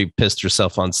Meryl Streep pissed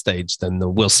herself on stage than the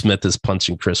Will Smith is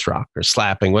punching Chris Rock or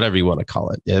slapping, whatever you want to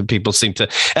call it. Yeah, people seem to,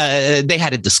 they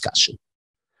had a discussion.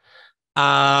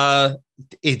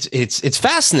 It's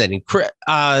fascinating.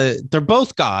 They're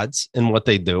both gods in what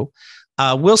they do.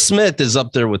 Will Smith is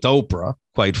up there with Oprah,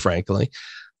 quite frankly.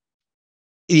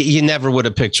 You never would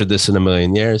have pictured this in a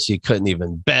million years. You couldn't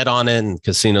even bet on it. And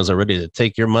casinos are ready to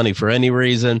take your money for any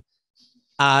reason.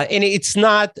 And it's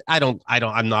not, I'm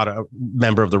not a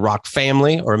member of the Rock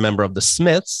family or a member of the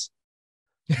Smiths,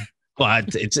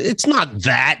 but it's not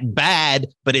that bad,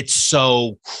 but it's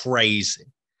so crazy.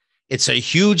 It's a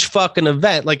huge fucking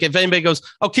event. Like if anybody goes,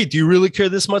 okay, do you really care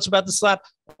this much about the slap?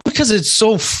 Because it's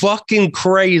so fucking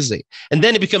crazy. And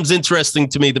then it becomes interesting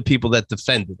to me, the people that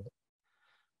defended it.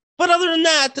 But other than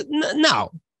that,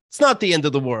 no, it's not the end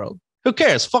of the world. Who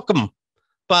cares? Fuck them.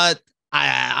 But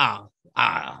I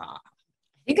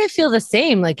think I feel the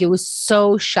same. Like it was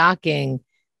so shocking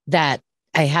that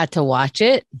I had to watch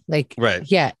it. Like, right.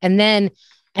 Yeah. And then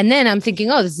I'm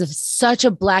thinking, oh, this is such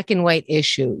a black and white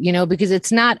issue, because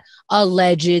it's not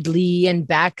allegedly and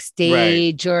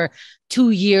backstage or 2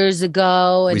 years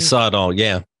ago. And we saw it all.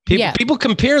 Yeah. People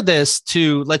compare this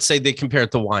to, let's say they compare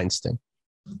it to Weinstein.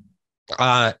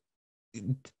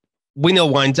 We know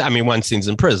Weinstein's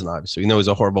in prison, obviously. We know he's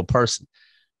a horrible person.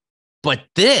 But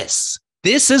this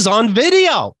is on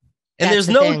video. And there's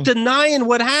no denying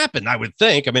what happened, I would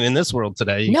think. I mean, in this world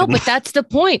today. But that's the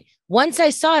point. Once I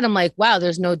saw it, I'm like, wow,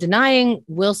 there's no denying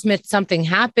Will Smith, something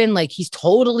happened. Like he's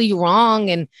totally wrong.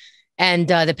 And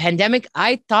the pandemic,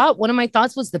 one of my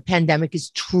thoughts was the pandemic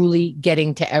is truly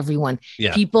getting to everyone.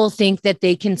 Yeah. People think that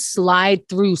they can slide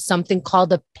through something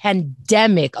called a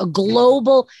pandemic, a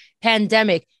global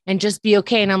pandemic, and just be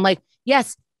okay. And I'm like,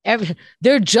 yes,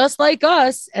 they're just like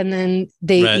us. And then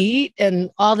they eat and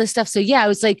all this stuff. So yeah, I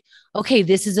was like, okay,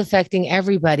 this is affecting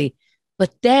everybody.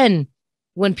 But then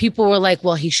when people were like,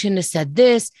 well, he shouldn't have said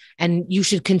this, and you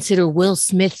should consider Will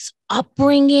Smith's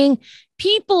upbringing,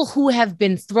 people who have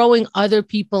been throwing other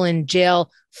people in jail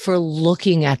for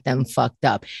looking at them fucked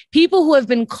up, people who have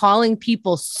been calling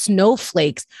people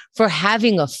snowflakes for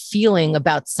having a feeling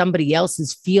about somebody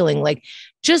else's feeling, like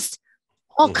just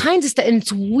all kinds of stuff. And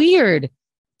it's weird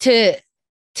to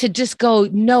just go,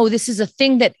 no, this is a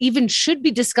thing that even should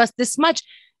be discussed this much.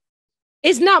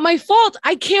 It's not my fault.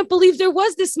 I can't believe there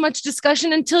was this much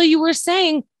discussion until you were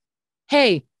saying,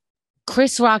 hey,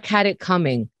 Chris Rock had it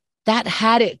coming. That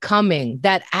had it coming.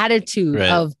 That attitude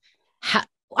of,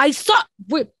 I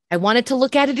wanted to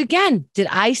look at it again. Did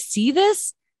I see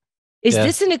this? Is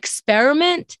this an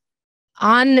experiment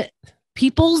on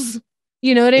people's,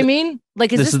 you know what I mean?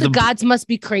 Like, is this the gods must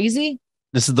be crazy?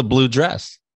 This is the blue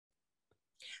dress.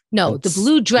 No, the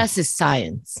blue dress is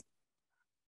science.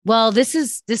 Well, this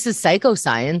is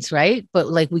psychoscience, right? But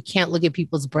like, we can't look at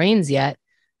people's brains yet.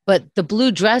 But the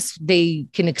blue dress, they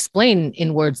can explain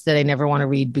in words that I never want to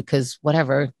read because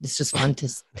whatever, it's just fun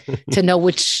to know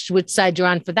which side you're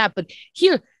on for that. But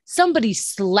here, somebody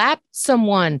slapped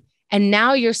someone and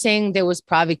now you're saying there was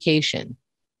provocation.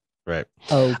 Right.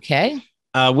 Okay.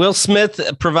 Will Smith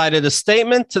provided a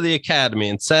statement to the Academy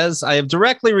and says, I have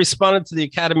directly responded to the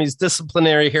Academy's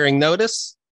disciplinary hearing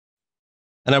notice,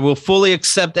 and I will fully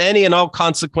accept any and all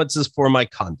consequences for my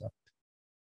conduct.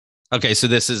 Okay, so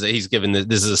this is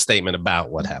a statement about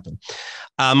what happened.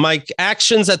 My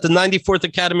actions at the 94th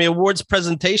Academy Awards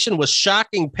presentation was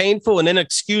shocking, painful, and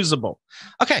inexcusable.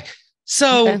 Okay,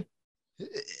 so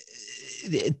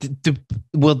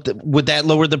would that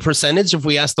lower the percentage if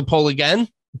we asked the poll again?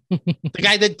 The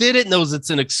guy that did it knows it's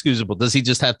inexcusable. Does he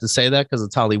just have to say that because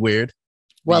it's Holly weird?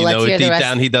 Well, let's hear deep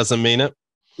down he doesn't mean it.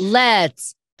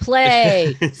 Let's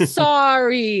play.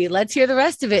 Sorry. Let's hear the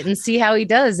rest of it and see how he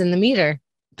does in the meter.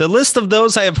 The list of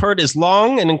those I have heard is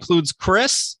long and includes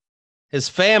Chris, his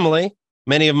family,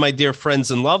 many of my dear friends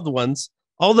and loved ones,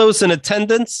 all those in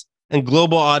attendance, and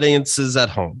global audiences at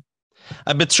home.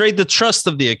 I betrayed the trust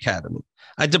of the Academy.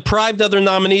 I deprived other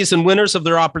nominees and winners of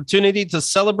their opportunity to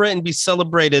celebrate and be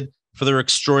celebrated for their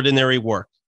extraordinary work.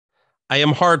 I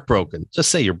am heartbroken.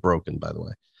 Just say you're broken, by the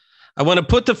way. I want to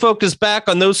put the focus back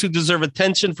on those who deserve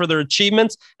attention for their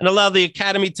achievements and allow the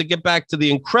Academy to get back to the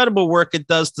incredible work it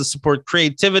does to support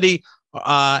creativity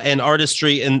and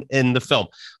artistry in the film.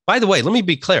 By the way, let me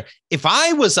be clear. If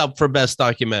I was up for Best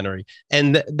Documentary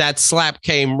and that slap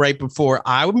came right before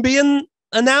I was being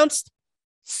announced,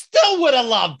 still would have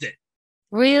loved it.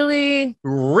 Really?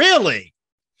 Really?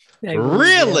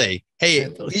 Really? Hey,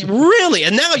 really?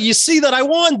 And now you see that I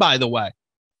won, by the way.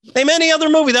 Name any other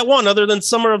movie that won other than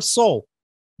Summer of Soul.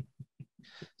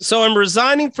 So I'm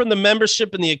resigning from the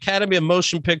membership in the Academy of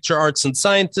Motion Picture Arts and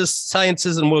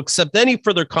Sciences and will accept any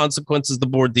further consequences the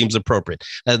board deems appropriate.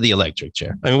 The electric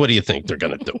chair. I mean, what do you think they're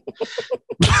going to do?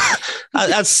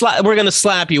 We're going to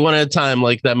slap you one at a time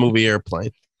like that movie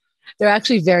Airplane. They're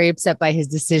actually very upset by his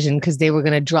decision because they were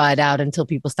going to draw it out until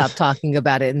people stopped talking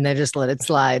about it and they just let it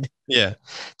slide. Yeah.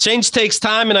 Change takes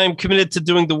time, and I'm committed to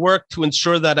doing the work to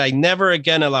ensure that I never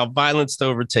again allow violence to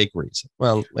overtake reason.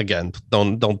 Well, again,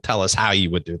 don't tell us how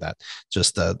you would do that.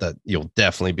 Just that you'll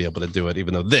definitely be able to do it,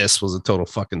 even though this was a total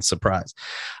fucking surprise.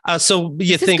 So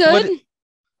you think,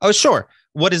 oh, sure.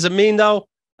 What does it mean, though?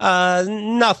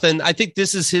 Nothing. I think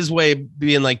this is his way of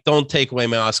being like, don't take away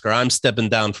my Oscar. I'm stepping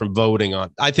down from voting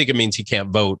on. I think it means he can't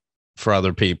vote for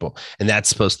other people. And that's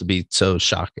supposed to be so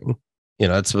shocking. You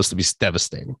know, it's supposed to be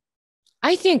devastating.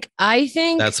 I think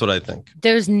that's what I think.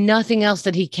 There's nothing else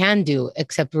that he can do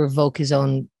except revoke his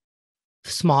own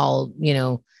small,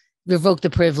 revoke the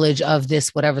privilege of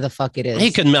this, whatever the fuck it is.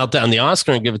 He could melt down the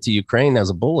Oscar and give it to Ukraine as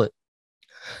a bullet.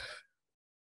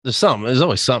 There's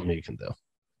always something you can do,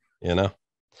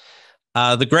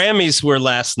 The Grammys were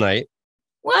last night.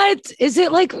 What? Is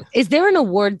it like, is there an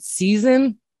award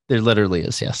season? There literally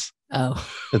is, yes. Oh.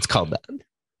 It's called that.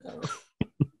 Oh.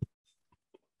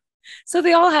 So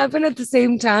they all happen at the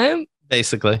same time?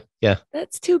 Basically, yeah.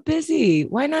 That's too busy.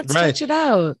 Why not stretch it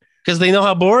out? Because they know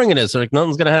how boring it is. They're like,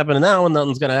 nothing's going to happen in that one,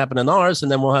 nothing's going to happen in ours,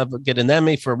 and then we'll get an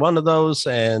Emmy for one of those,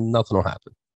 and nothing will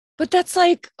happen. But that's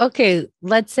like, okay,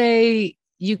 let's say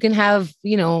you can have,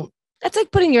 that's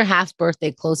like putting your half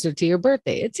birthday closer to your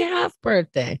birthday. It's your half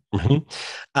birthday.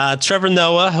 Mm-hmm. Trevor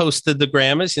Noah hosted the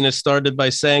Grammys, and it started by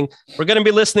saying, we're going to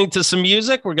be listening to some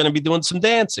music. We're going to be doing some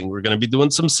dancing. We're going to be doing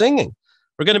some singing.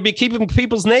 We're going to be keeping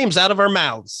people's names out of our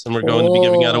mouths, and we're going to be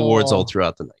giving out awards all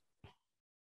throughout the night.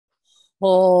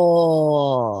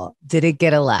 Oh, did it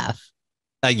get a laugh?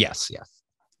 Yes.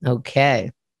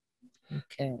 Okay.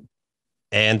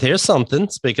 And here's something.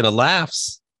 Speaking of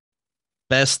laughs,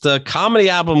 best comedy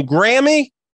album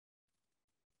Grammy,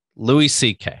 Louis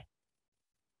C.K.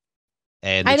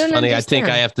 And it's funny. I think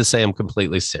I have to say I'm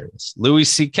completely serious. Louis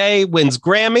C.K. wins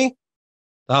Grammy.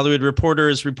 The Hollywood Reporter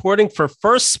is reporting for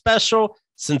first special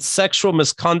since sexual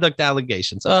misconduct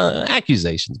allegations.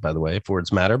 Accusations, by the way, if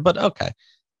words matter, but okay.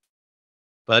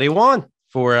 But he won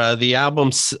for the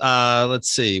album. Let's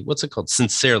see. What's it called?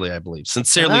 Sincerely, I believe.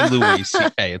 Sincerely, Louis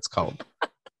C.K. it's called.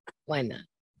 Why not?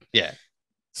 Yeah.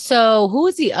 So who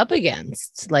is he up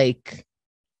against? Like,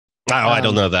 I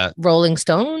don't know that. Rolling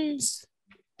Stones?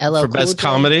 LL for best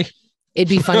comedy? It'd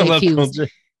be funny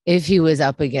if he was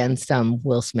up against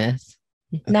Will Smith.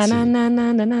 Na.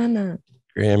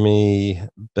 Grammy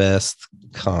best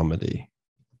comedy.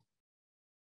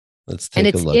 Let's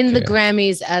take a look. And it's in the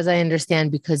Grammys, as I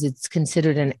understand, because it's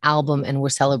considered an album and we're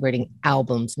celebrating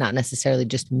albums, not necessarily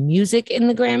just music in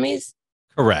the Grammys.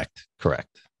 Correct.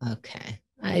 Okay.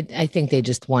 I think they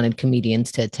just wanted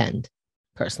comedians to attend,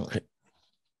 personally.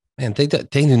 Man, they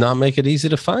do not make it easy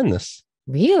to find this.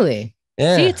 Really?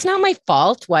 Yeah. See, it's not my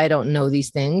fault why I don't know these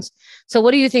things. So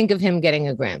what do you think of him getting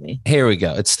a Grammy? Here we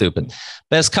go. It's stupid.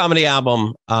 Best comedy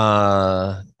album.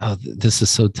 This is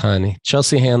so tiny.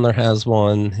 Chelsea Handler has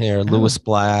one here. Lewis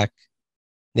Black,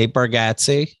 Nate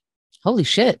Bargatze. Holy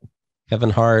shit. Kevin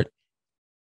Hart.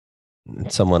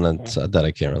 Someone that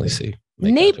I can't really see.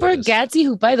 Nate Bargatze,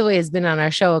 who, by the way, has been on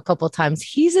our show a couple of times.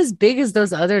 He's as big as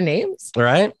those other names.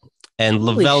 Right. And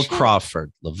Holy Lavelle shit.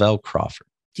 Crawford. Lavelle Crawford.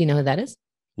 Do you know who that is?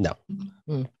 No.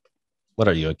 What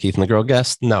are you, a Keith McGraw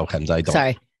guest? No, I don't.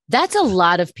 Sorry. That's a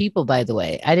lot of people, by the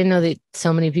way. I didn't know that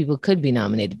so many people could be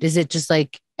nominated. Is it just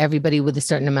like everybody with a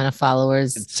certain amount of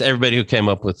followers? It's everybody who came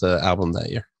up with the album that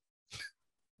year.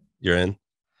 You're in.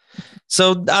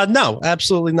 So no,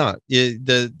 absolutely not.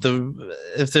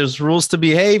 If there's rules to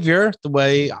behavior, the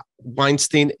way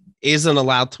Weinstein isn't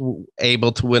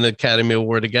able to win an Academy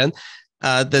Award again,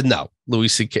 then no, Louis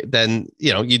C.K. Then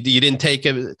you didn't take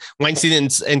it. Weinstein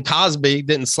and Cosby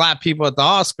didn't slap people at the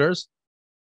Oscars.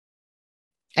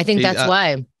 I think that's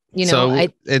why. I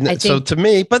think, so to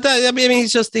me, but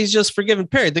he's just forgiven.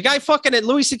 Period. The guy fucking at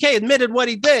Louis C.K. admitted what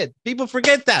he did. People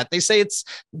forget that. They say it's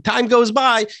time goes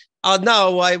by.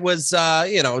 No, I was,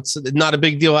 it's not a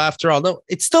big deal after all. No,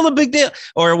 it's still a big deal.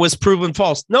 Or it was proven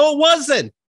false. No, it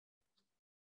wasn't.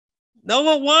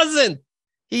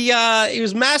 He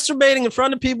was masturbating in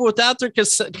front of people without their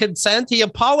consent. He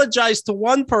apologized to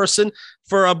one person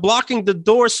for blocking the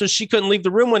door so she couldn't leave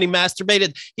the room when he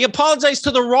masturbated. He apologized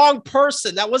to the wrong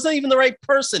person. That wasn't even the right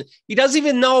person. He doesn't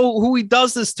even know who he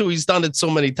does this to. He's done it so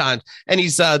many times, and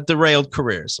he's derailed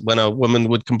careers. When a woman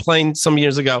would complain some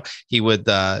years ago, he would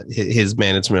his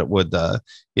management would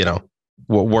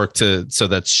work so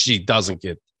that she doesn't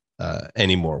get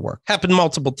any more work. Happened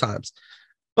multiple times.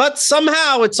 But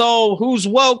somehow it's all who's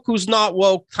woke, who's not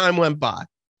woke. Time went by.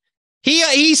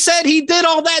 He said he did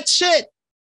all that shit.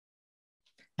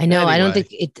 I know. Anyway. I don't think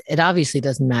it obviously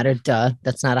doesn't matter. Duh.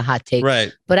 That's not a hot take.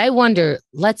 Right. But I wonder,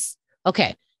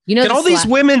 okay. Did all these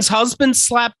women's husbands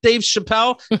slap Dave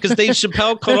Chappelle because Dave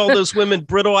Chappelle called all those women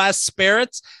brittle ass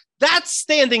spirits? That's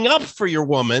standing up for your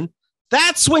woman.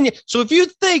 That's when so if you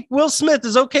think Will Smith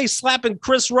is okay slapping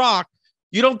Chris Rock,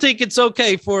 you don't think it's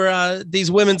okay for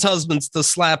these women's husbands to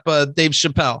slap Dave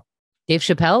Chappelle? Dave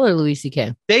Chappelle or Louis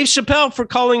C.K.? Dave Chappelle for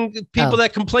calling people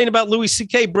that complain about Louis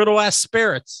C.K. brittle ass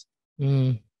spirits.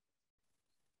 And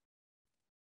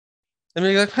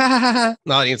you're like, ha, ha, ha.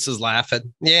 The audience is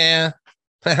laughing. Yeah.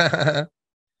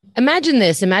 Imagine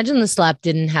this. Imagine the slap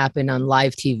didn't happen on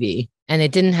live TV and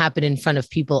it didn't happen in front of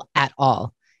people at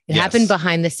all. It happened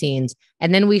behind the scenes.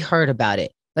 And then we heard about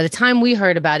it. By the time we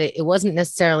heard about it, it wasn't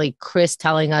necessarily Chris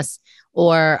telling us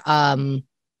or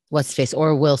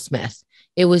or Will Smith.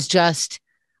 It was just,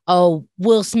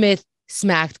 Will Smith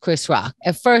smacked Chris Rock.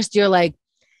 At first, you're like,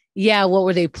 yeah, what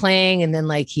were they playing? And then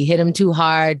he hit him too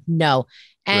hard. No.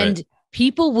 And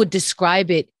people would describe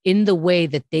it in the way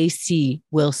that they see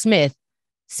Will Smith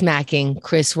smacking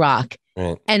Chris Rock.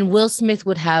 Right. And Will Smith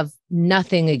would have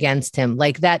nothing against him.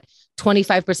 Like that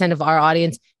 25% of our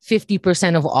audience,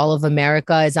 50% of all of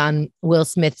America is on Will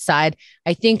Smith's side.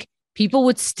 I think people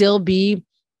would still be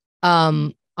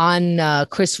on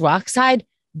Chris Rock's side,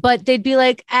 but they'd be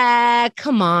like,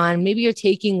 come on, maybe you're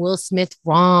taking Will Smith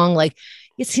wrong. Like,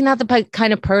 is he not the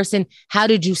kind of person? How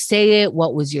did you say it?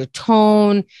 What was your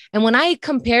tone? And when I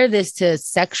compare this to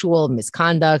sexual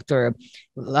misconduct or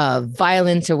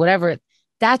violence or whatever,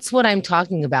 that's what I'm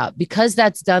talking about, because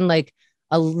that's done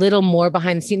a little more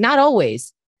behind the scenes, not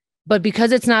always, but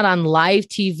because it's not on live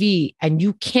TV and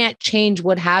you can't change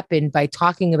what happened by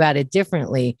talking about it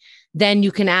differently, then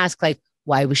you can ask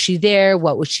why was she there?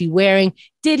 What was she wearing?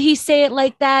 Did he say it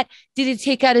like that? Did he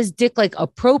take out his dick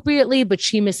appropriately, but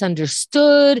she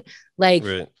misunderstood?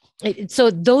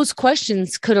 So those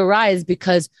questions could arise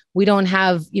because we don't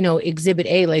have, Exhibit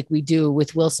A like we do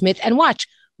with Will Smith. And watch,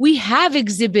 we have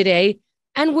Exhibit A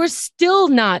and we're still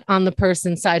not on the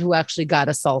person's side who actually got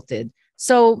assaulted.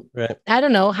 So I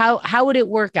don't know. How would it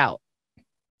work out?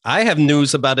 I have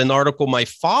news about an article my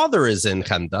father is in,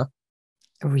 Khanda.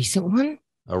 A recent one?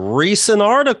 A recent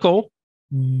article.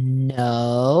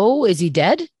 No. Is he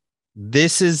dead?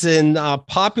 This is in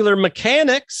Popular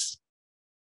Mechanics.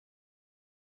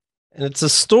 And it's a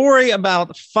story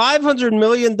about $500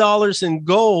 million in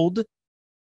gold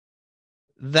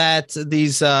that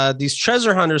these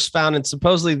treasure hunters found, and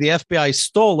supposedly the FBI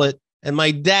stole it. And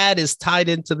my dad is tied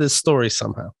into this story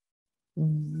somehow.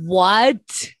 What?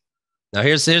 Now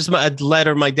here's my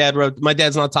letter my dad wrote. My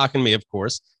dad's not talking to me, of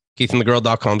course.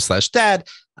 KeithAndTheGirl.com/dad.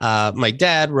 My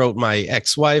dad wrote my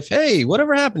ex-wife, hey,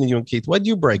 whatever happened to you and Keith? Why'd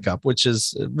you break up? Which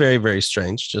is very, very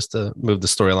strange, just to move the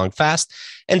story along fast.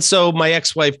 And so my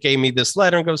ex-wife gave me this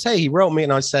letter and goes, hey, he wrote me.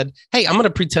 And I said, hey, I'm going to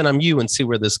pretend I'm you and see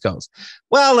where this goes.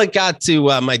 Well, it got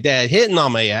to my dad hitting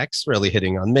on my ex, really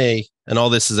hitting on me. And all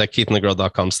this is at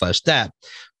KeithAndTheGirl.com/dad.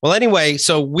 Well, anyway,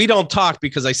 so we don't talk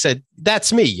because I said,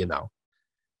 that's me, you know.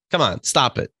 Come on,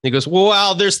 stop it. He goes,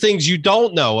 well, there's things you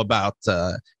don't know about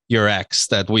your ex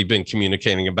that we've been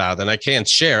communicating about, and I can't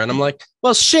share. And I'm like,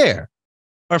 well, share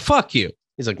or fuck you.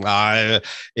 He's like, I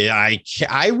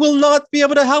will not be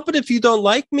able to help it if you don't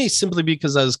like me, simply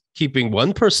because I was keeping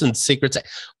one person's secrets.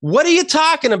 What are you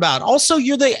talking about? Also,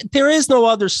 there is no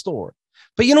other story.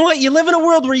 But you know what? You live in a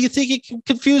world where you think you can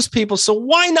confuse people. So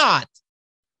why not?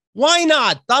 Why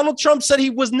not? Donald Trump said he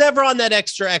was never on that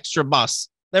extra bus.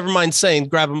 Never mind saying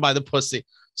grab him by the pussy.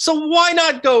 So why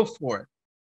not go for it?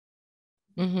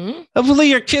 Mm-hmm. Hopefully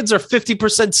your kids are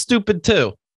 50% stupid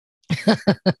too.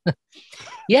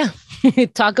 Yeah.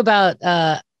 Talk about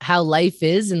how life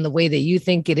is and the way that you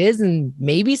think it is, and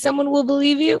maybe someone will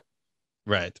believe you.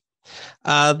 Right.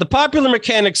 The popular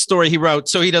mechanic story he wrote.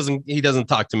 So he doesn't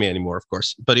talk to me anymore, of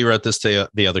course, but he wrote this to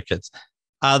the other kids.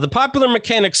 The popular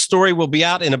mechanic story will be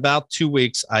out in about 2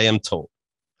 weeks, I am told.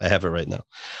 I have it right now.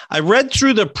 I read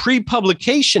through the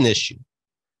pre-publication issue.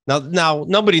 Now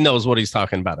nobody knows what he's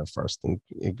talking about at first,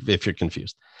 if you're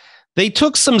confused. They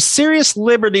took some serious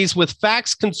liberties with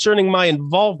facts concerning my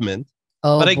involvement,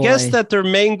 but I guess that their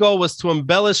main goal was to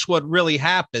embellish what really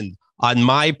happened on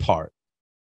my part.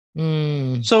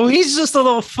 So he's just a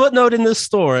little footnote in this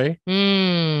story.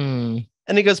 And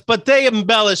he goes, but they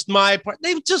embellished my part.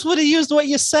 They just would have used what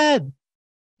you said.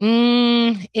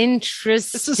 Interesting.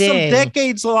 This is some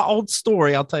decades old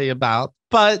story I'll tell you about,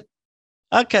 but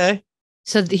okay.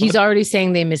 So he's already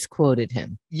saying they misquoted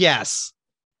him. Yes.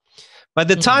 By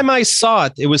the time I saw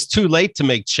it, it was too late to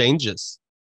make changes.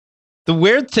 The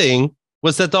weird thing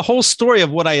was that the whole story of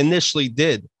what I initially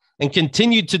did and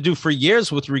continued to do for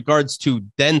years with regards to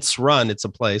Dents Run, it's a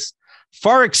place,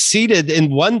 far exceeded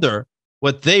in wonder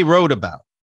what they wrote about.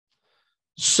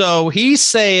 So he's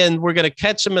saying we're going to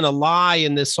catch him in a lie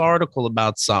in this article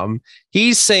about something.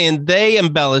 He's saying they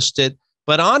embellished it.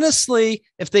 But honestly,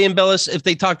 if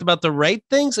they talked about the right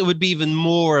things, it would be even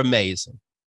more amazing.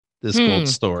 This gold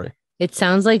story. It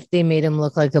sounds like they made him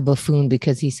look like a buffoon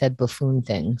because he said buffoon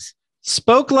things.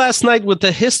 Spoke last night with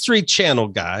the History Channel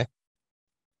guy.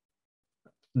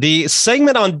 The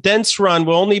segment on Dents Run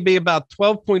will only be about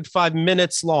 12.5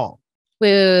 minutes long.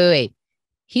 Wait.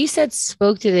 He said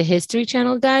spoke to the History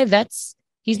Channel guy.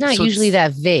 He's not usually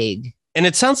that vague. And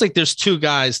it sounds like there's two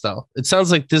guys, though. It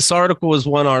sounds like this article was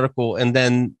one article, and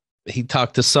then he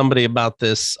talked to somebody about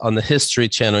this on the History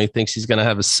Channel. He thinks he's going to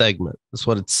have a segment. That's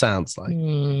what it sounds like.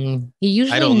 He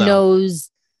usually knows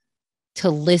to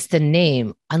list a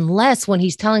name, unless when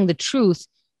he's telling the truth,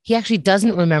 he actually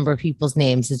doesn't remember people's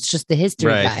names. It's just the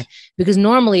history guy. Because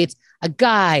normally it's a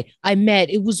guy I met.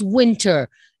 It was winter,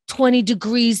 20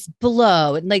 degrees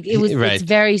below. And like it's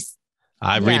very...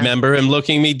 I remember him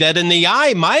looking me dead in the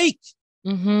eye, Mike.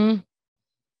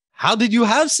 How did you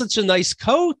have such a nice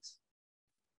coat?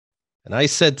 And I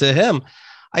said to him,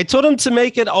 I told him to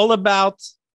make it all about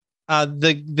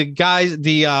the guys,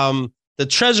 the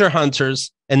treasure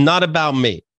hunters, and not about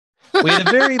me. We had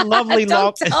a very lovely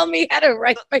Don't tell me how to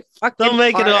write my fucking Don't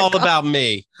make it all about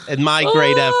me and my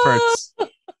great efforts.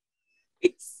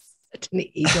 He's such an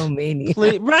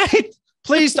egomaniac.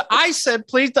 Please. I said,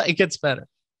 please. It gets better.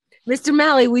 Mr.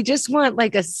 Malley, we just want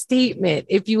like a statement.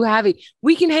 If you have it,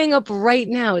 we can hang up right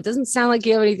now. It doesn't sound like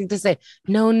you have anything to say.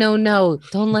 No.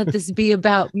 Don't let this be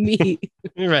about me.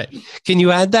 Right. Can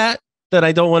you add that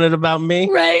I don't want it about me?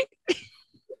 Right.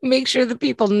 Make sure the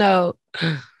people know.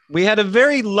 We had a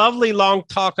very lovely long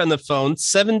talk on the phone,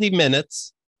 70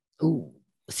 minutes. Ooh.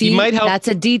 See, that's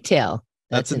a detail.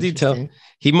 That's a detail.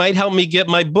 He might help me get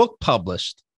my book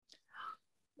published.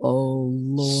 Oh,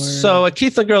 Lord. So at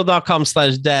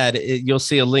KeithTheGirl.com/dad, you'll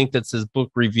see a link that says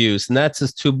book reviews. And that's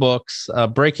his two books,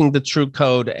 Breaking the True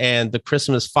Code and The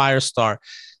Christmas Firestar,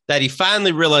 that he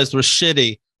finally realized were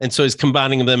shitty. And so he's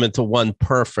combining them into one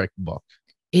perfect book.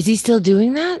 Is he still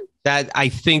doing that? I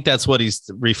think that's what he's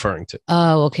referring to.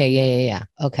 Oh, okay. Yeah.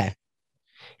 Okay.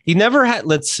 He never had,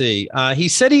 let's see. He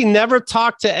said he never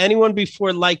talked to anyone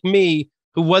before like me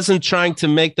who wasn't trying to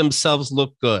make themselves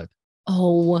look good.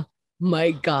 Oh,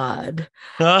 my God.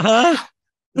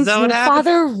 Is that your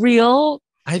father real?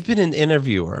 I've been an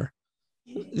interviewer.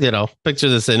 Picture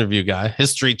this interview guy,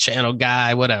 History Channel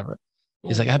guy, whatever.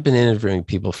 He's like, I've been interviewing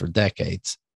people for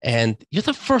decades, and you're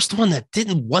the first one that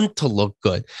didn't want to look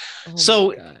good.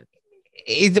 So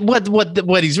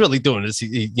What he's really doing is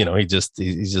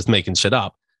he's just making shit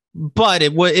up. But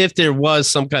if there was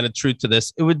some kind of truth to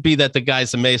this, it would be that the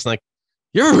guy's amazed, like,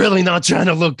 you're really not trying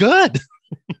to look good.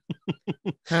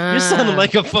 You're sounding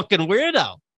like a fucking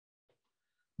weirdo.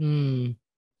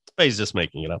 But he's just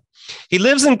making it up. He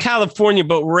lives in California,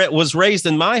 but was raised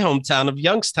in my hometown of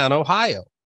Youngstown, Ohio.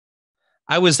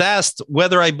 I was asked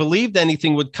whether I believed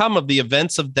anything would come of the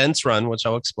events of Dent's run, which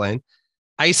I'll explain.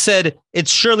 I said, it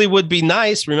surely would be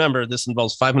nice. Remember, this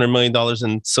involves $500 million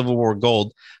in Civil War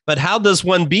gold. But how does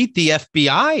one beat the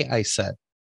FBI? I said.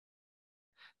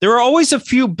 There are always a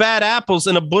few bad apples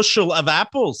in a bushel of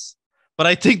apples. But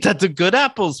I think that the good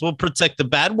apples will protect the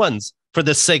bad ones for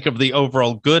the sake of the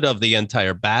overall good of the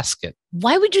entire basket.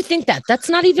 Why would you think that? That's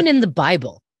not even in the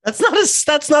Bible. That's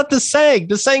not the saying.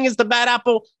 The saying is the bad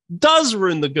apple does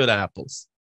ruin the good apples.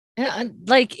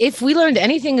 Like, if we learned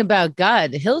anything about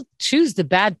God, he'll choose the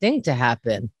bad thing to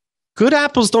happen. Good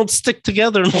apples don't stick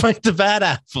together and fight the bad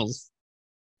apples.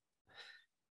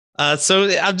 So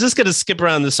I'm just going to skip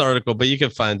around this article, but you can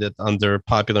find it under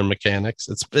popular mechanics.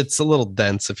 It's a little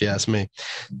dense, if you ask me.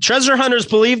 Treasure hunters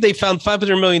believe they found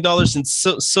 $500 million in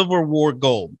Civil War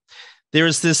gold. There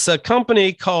is this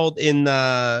company called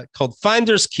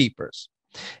Finders Keepers.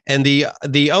 And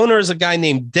the owner is a guy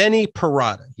named Denny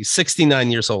Parada. He's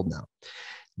 69 years old now.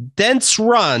 Dent's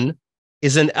Run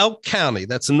is in Elk County.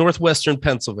 That's in northwestern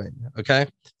Pennsylvania. Okay.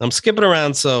 I'm skipping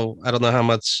around, so I don't know how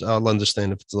much I'll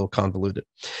understand if it's a little convoluted.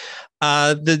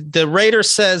 The Raider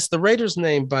says, the Raider's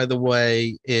name, by the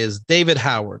way, is David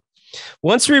Howard.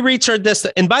 Once we reach our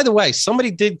destination, and by the way,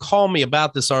 somebody did call me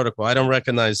about this article. I don't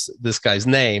recognize this guy's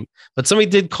name, but somebody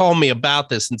did call me about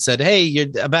this and said,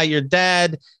 hey, about your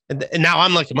dad. And now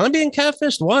I'm like, am I being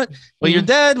catfished? What? Well, your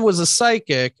dad was a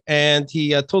psychic, and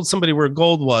he told somebody where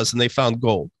gold was, and they found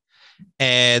gold.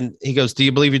 And he goes, do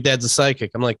you believe your dad's a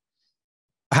psychic? I'm like,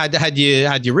 how'd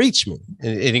you reach me?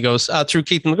 And he goes, through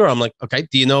Keith and the girl. I'm like, okay,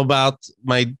 do you know about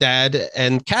my dad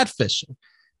and catfishing?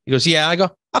 He goes, yeah. I go,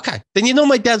 okay, then you know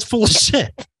my dad's full of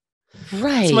shit.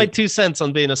 Right. That's my 2 cents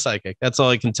on being a psychic. That's all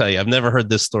I can tell you. I've never heard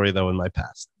this story, though, in my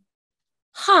past.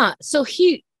 Huh. So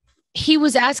he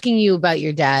was asking you about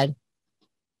your dad.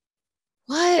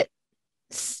 What?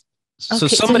 So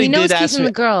somebody did ask me.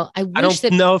 The girl. I don't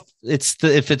know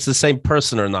if it's the same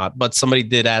person or not, but somebody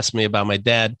did ask me about my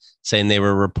dad, saying they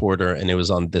were a reporter, and it was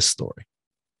on this story.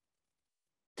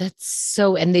 That's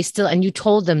so, and you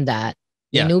told them that.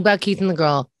 Yeah. You knew about Keith and the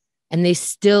girl, and they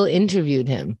still interviewed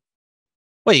him.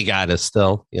 Well, you got to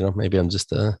still, maybe I'm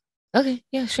just okay.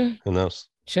 Yeah, sure. Who knows?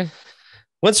 Sure.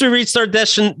 Once we reached our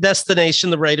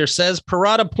destination, the writer says,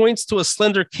 Parada points to a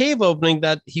slender cave opening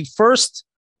that he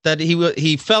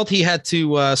felt he had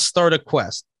to start a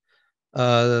quest.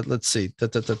 Let's see.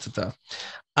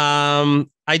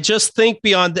 I just think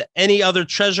beyond any other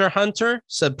treasure hunter,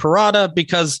 said Parada,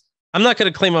 because I'm not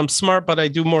going to claim I'm smart, but I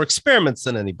do more experiments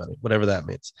than anybody, whatever that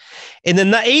means. And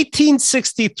in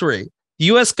 1863, the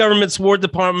U.S. government's War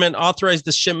Department authorized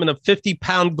the shipment of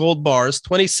 50-pound gold bars,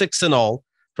 26 in all,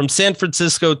 from San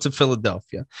Francisco to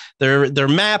Philadelphia. Their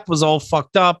map was all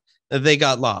fucked up. And they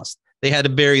got lost. They had to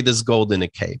bury this gold in a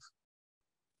cave.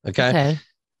 Okay.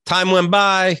 Time went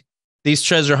by. These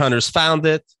treasure hunters found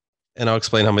it. And I'll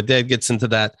explain how my dad gets into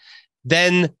that.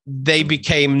 Then they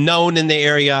became known in the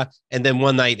area. And then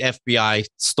one night, FBI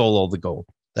stole all the gold.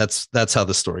 That's how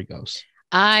the story goes.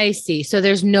 I see. So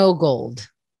there's no gold.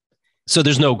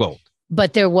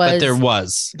 But there was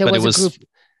a group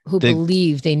who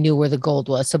believed they knew where the gold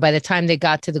was. So by the time they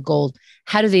got to the gold,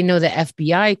 how do they know the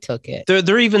FBI took it?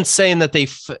 They're even saying that they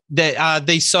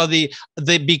saw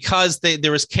because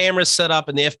there was cameras set up,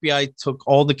 and the FBI took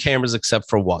all the cameras except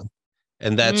for one,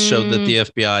 and that showed that the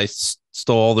FBI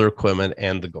stole all their equipment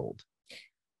and the gold.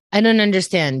 I don't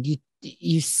understand.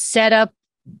 You set up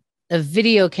a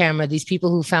video camera. These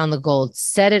people who found the gold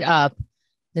set it up.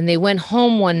 Then they went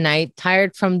home one night,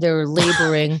 tired from their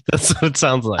laboring. That's what it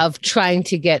sounds like. Of trying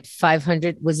to get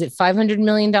 $500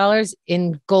 million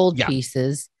in gold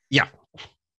pieces. Yeah.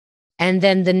 And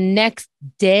then the next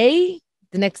day,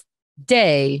 the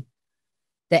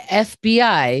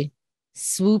FBI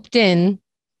swooped in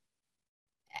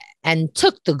and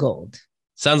took the gold.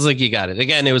 Sounds like you got it.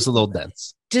 Again, it was a little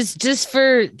dense. Just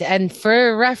for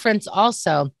reference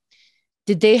also,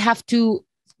 did they have to,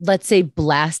 let's say,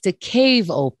 blast a cave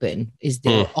open? Is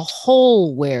there a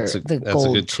hole where the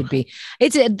gold should be?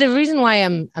 It's the reason why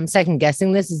I'm second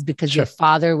guessing this is because your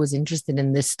father was interested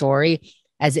in this story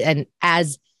and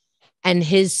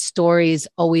his stories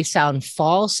always sound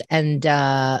false and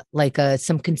like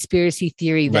some conspiracy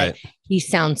theory that he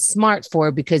sounds smart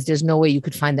for because there's no way you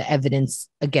could find the evidence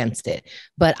against it.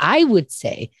 But I would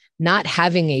say not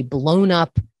having a blown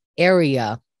up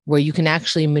area where you can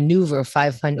actually maneuver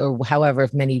 500 or however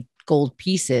many gold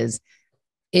pieces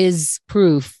is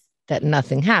proof that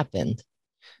nothing happened.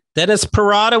 Dennis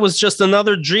Parada was just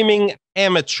another dreaming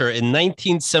amateur in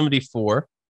 1974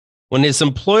 when his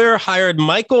employer hired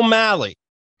Michael Malley,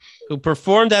 who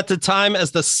performed at the time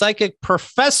as the psychic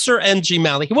Professor M.G.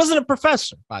 Malley. He wasn't a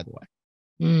professor, by the way,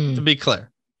 to be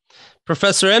clear.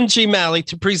 Professor M.G. Malley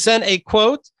to present a,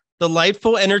 quote,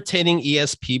 delightful, entertaining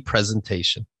ESP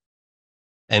presentation,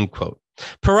 end quote.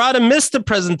 Parada missed the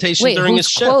presentation during his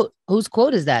show. Whose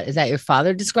quote is that? Is that your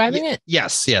father describing it?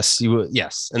 Yes.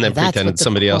 And then pretended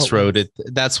somebody else wrote it.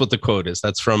 That's what the quote is.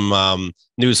 That's from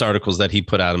news articles that he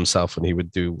put out himself when he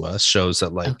would do shows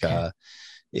at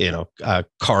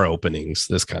car openings,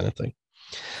 this kind of thing.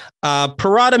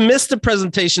 Parada missed the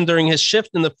presentation during his shift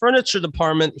in the furniture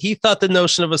department. He thought the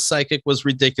notion of a psychic was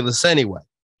ridiculous anyway.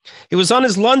 He was on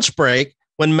his lunch break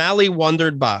when Malley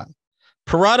wandered by.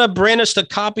 Parada brandished a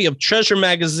copy of Treasure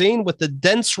magazine with the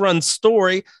dense run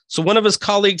story, so one of his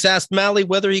colleagues asked Malley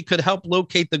whether he could help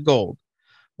locate the gold.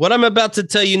 What I'm about to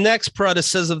tell you next, Parada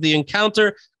says of the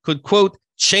encounter, could, quote,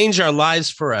 change our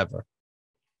lives forever.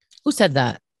 Who said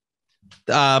that?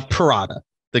 Parada,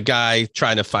 the guy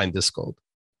trying to find this gold.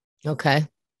 Okay.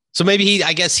 So maybe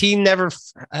he never,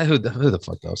 who the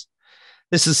fuck knows?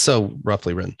 This is so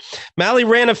roughly written. Malley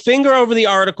ran a finger over the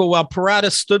article while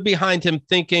Parada stood behind him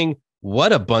thinking,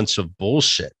 what a bunch of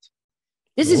bullshit.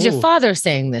 This is your father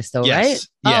saying this, though, yes.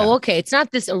 right? Yeah. Oh, okay. It's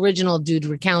not this original dude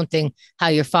recounting how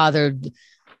your father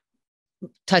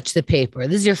touched the paper.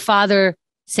 This is your father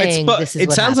saying this is it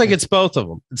what sounds happened. like it's both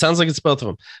of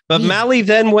them. But Malley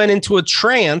then went into a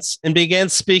trance and began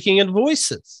speaking in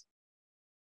voices.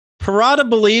 Parada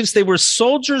believes they were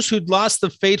soldiers who'd lost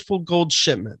the fateful gold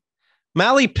shipment.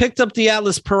 Malley picked up the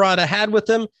atlas Parada had with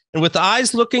him, and with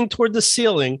eyes looking toward the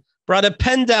ceiling, brought a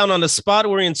pen down on a spot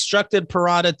where he instructed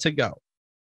Parada to go.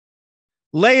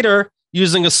 Later,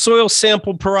 using a soil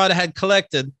sample Parada had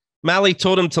collected, Malley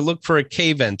told him to look for a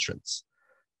cave entrance.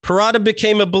 Parada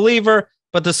became a believer,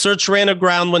 but the search ran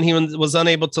aground when he was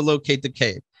unable to locate the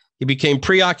cave. He became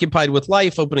preoccupied with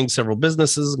life, opening several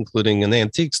businesses, including an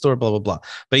antique store, blah, blah, blah.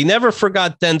 But he never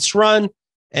forgot Dent's Run,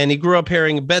 and he grew up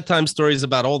hearing bedtime stories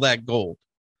about all that gold.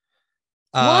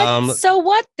 What? So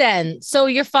what then? So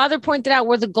your father pointed out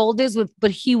where the gold is,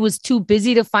 but he was too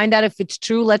busy to find out if it's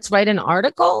true. Let's write an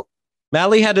article.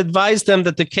 Malley had advised them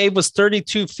that the cave was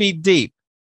 32 feet deep.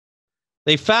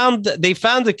 They found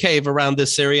the cave around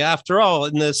this area after all,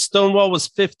 and the stone wall was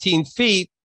 15 feet.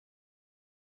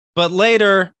 But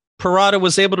later, Parada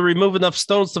was able to remove enough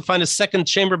stones to find a second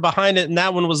chamber behind it, and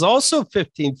that one was also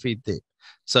 15 feet deep.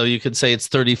 So you could say it's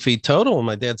 30 feet total.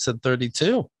 My dad said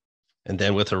 32. And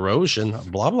then with erosion,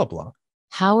 blah, blah, blah.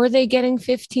 How are they getting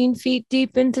 15 feet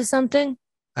deep into something?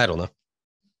 I don't know.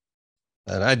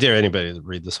 And I dare anybody to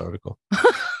read this article.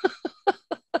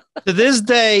 To this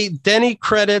day, Denny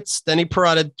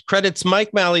Parada credits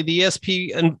Mike Malley, the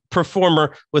ESP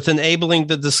performer, with enabling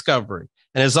the discovery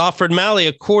and has offered Malley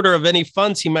a quarter of any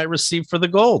funds he might receive for the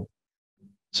gold.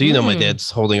 So, you know, my dad's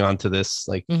holding on to this,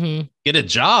 like, get a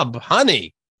job,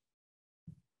 honey.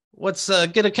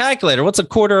 Get a calculator. What's a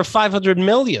quarter of 500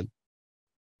 million?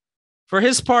 For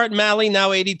his part, Malley,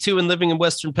 now 82 and living in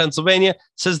Western Pennsylvania,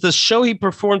 says the show he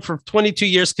performed for 22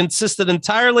 years consisted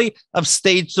entirely of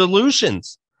staged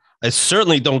illusions. I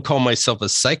certainly don't call myself a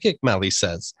psychic, Malley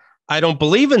says. I don't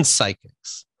believe in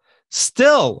psychics.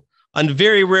 Still, on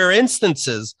very rare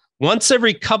instances, once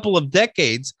every couple of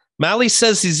decades, Malley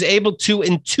says he's able to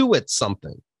intuit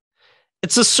something.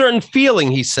 It's a certain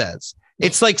feeling, he says.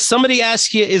 It's like somebody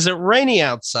asks you, is it raining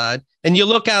outside? And you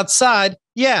look outside.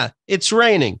 Yeah, it's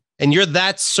raining. And you're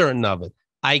that certain of it.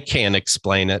 I can't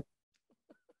explain it.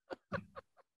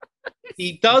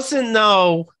 He doesn't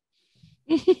know.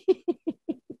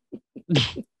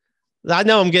 I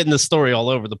know I'm getting the story all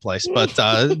over the place, but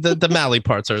the Malley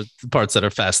parts are the parts that are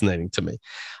fascinating to me.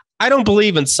 I don't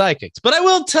believe in psychics, but I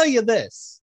will tell you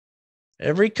this.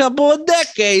 Every couple of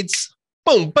decades,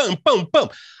 boom, boom, boom, boom.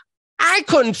 I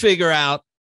couldn't figure out.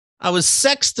 I was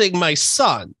sexting my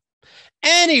son.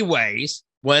 Anyways,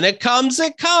 when it comes,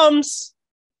 it comes.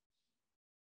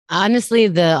 Honestly,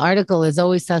 the article is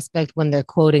always suspect when they're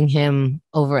quoting him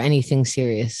over anything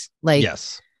serious. Like,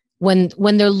 yes,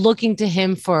 when they're looking to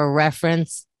him for a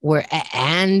reference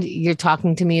and you're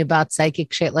talking to me about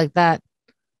psychic shit like that.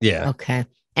 Yeah. Okay.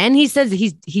 And he says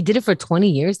he did it for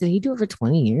 20 years. Did he do it for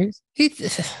 20 years?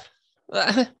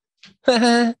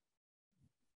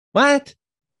 What?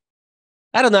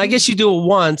 I don't know. I guess you do it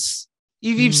once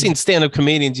You've seen stand-up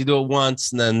comedians. You do it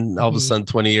once, and then all of a sudden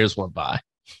 20 years went by,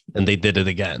 and they did it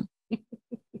again.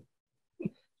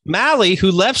 Mally,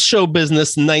 who left show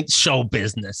business, show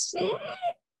business.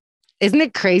 Isn't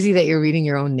it crazy that you're reading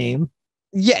your own name?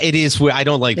 Yeah, it is. I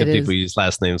don't like that people use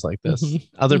last names like this.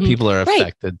 Other people are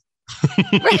affected.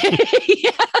 Right.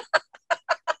 Yeah.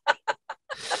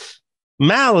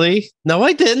 Mally, no,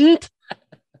 I didn't.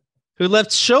 Who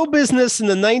left show business in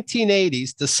the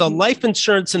 1980s to sell life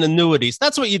insurance and annuities.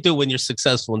 That's what you do when you're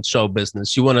successful in show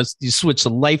business. You switch to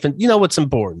life, and you know what's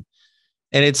important.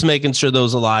 And it's making sure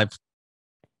those alive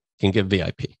can get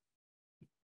VIP.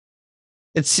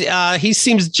 He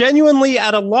seems genuinely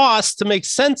at a loss to make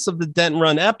sense of the Dent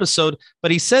Run episode, but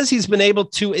he says he's been able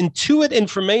to intuit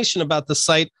information about the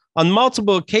site on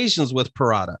multiple occasions with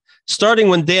Parada, starting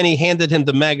when Danny handed him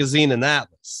the magazine and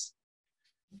atlas.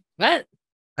 What?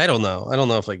 I don't know. I don't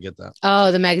know if I get that.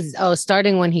 Oh, the magazine. Oh,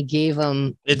 starting when he gave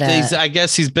him. I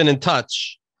guess he's been in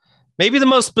touch. Maybe the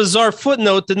most bizarre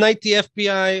footnote the night the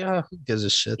FBI, who gives a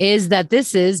shit, is that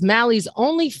this is Mally's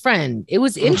only friend. It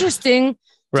was interesting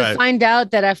to find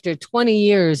out that after 20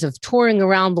 years of touring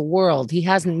around the world, he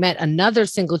hasn't met another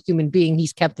single human being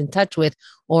he's kept in touch with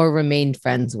or remained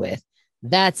friends with.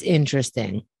 That's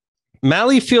interesting.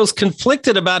 Mally feels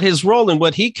conflicted about his role in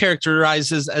what he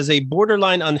characterizes as a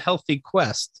borderline unhealthy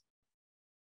quest.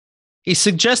 He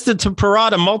suggested to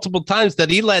Parada multiple times that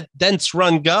he let Dent's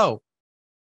Run go.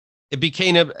 It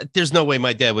became there's no way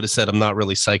my dad would have said I'm not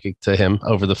really psychic to him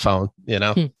over the phone, you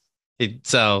know?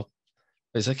 So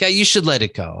he's like, yeah, you should let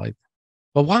it go.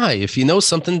 Well, why? If you know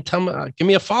something, tell me, give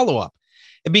me a follow-up.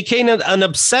 It became an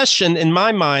obsession in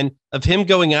my mind of him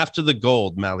going after the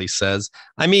gold, Mally says.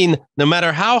 I mean, no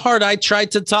matter how hard I tried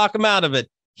to talk him out of it,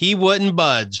 he wouldn't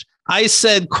budge. I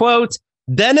said, quote,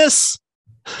 Dennis.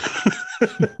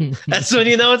 That's when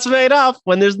you know it's made up,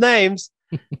 when there's names.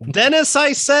 Dennis,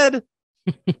 I said,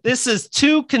 this is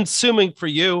too consuming for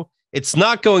you. It's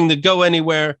not going to go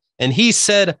anywhere. And he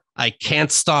said, I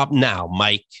can't stop now,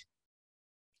 Mike.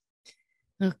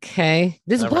 Okay.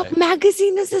 What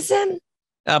magazine is this in?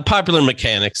 Popular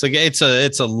Mechanics. Again,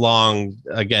 it's a long,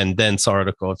 again, dense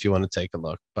article if you want to take a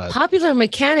look. But Popular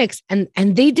Mechanics, and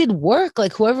they did work.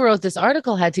 Like whoever wrote this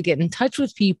article had to get in touch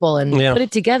with people and put it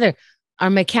together.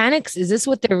 Are mechanics? Is this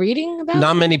what they're reading about?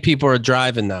 Not many people are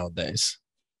driving nowadays,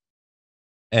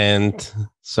 and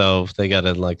so they got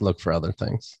to look for other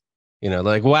things. You know,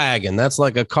 like wagon. That's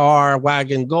like a car.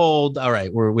 Wagon gold. All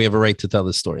right, we have a right to tell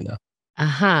this story now.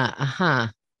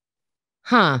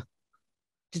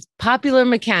 Just Popular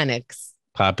Mechanics.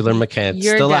 Popular Mechanics.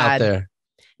 Your still dad. Out there.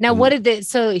 Now, what did they?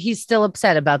 So he's still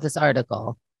upset about this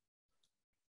article.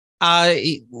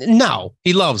 No,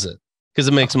 he loves it because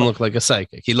it makes him look like a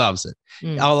psychic. He loves it.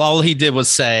 All he did was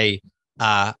say,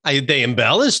 they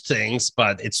embellished things,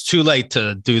 but it's too late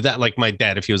to do that. Like my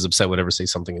dad, if he was upset, would ever say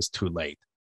something is too late.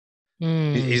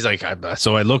 He's like,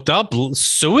 so I looked up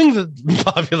suing the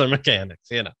Popular Mechanics,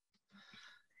 you know.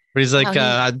 But he's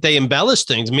like, they embellished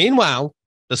things. Meanwhile,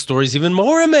 the story's even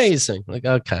more amazing. Like,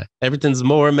 okay, everything's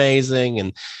more amazing.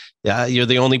 And yeah, you're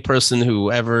the only person who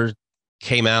ever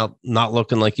came out not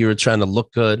looking like you were trying to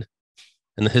look good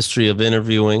in the history of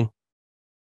interviewing.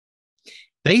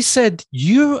 They said,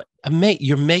 you're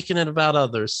making it about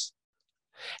others.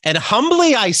 And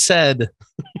humbly, I said,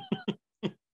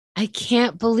 I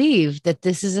can't believe that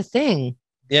this is a thing.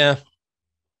 Yeah.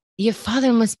 Your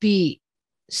father must be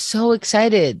so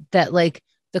excited that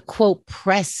the quote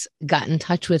press got in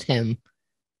touch with him.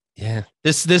 Yeah.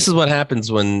 This is what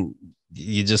happens when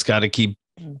you just got to keep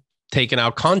taking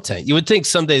out content. You would think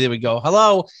someday they would go,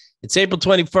 hello, it's April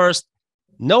 21st.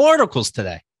 No articles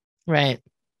today. Right.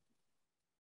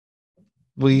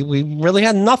 We really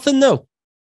had nothing new.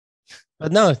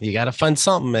 But no, you got to find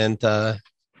something. And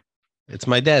it's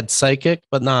my dad, psychic,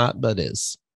 but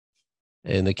is.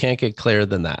 And they can't get clearer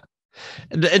than that.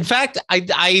 In fact,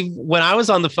 I when I was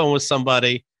on the phone with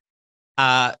somebody,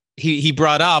 he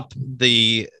brought up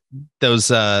those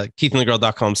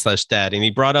keithandthegirl.com/dad, and he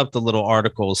brought up the little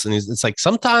articles, and it's like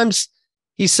sometimes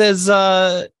he says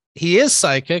he is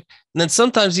psychic, and then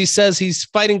sometimes he says he's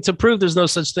fighting to prove there's no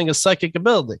such thing as psychic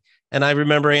ability. And I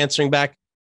remember answering back,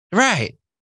 right.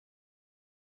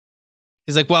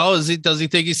 He's like, well, does he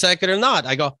think he's psychic or not?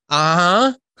 I go,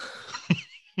 uh-huh.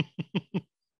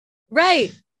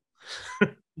 Right.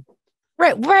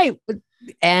 Right.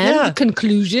 And in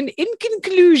conclusion,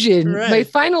 my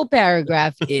final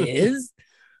paragraph is,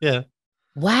 yeah.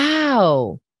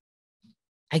 Wow.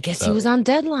 I guess he was on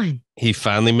deadline. He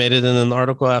finally made it in an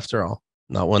article after all,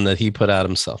 not one that he put out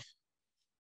himself.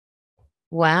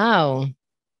 Wow.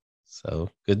 So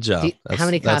good job. How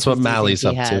many copies that's what Mally's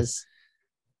up to.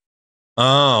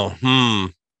 Oh,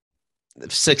 'Cause he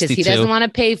 62. doesn't want to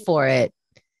pay for it.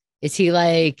 Is he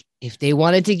like, if they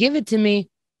wanted to give it to me,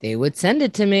 they would send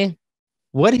it to me?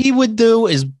 What he would do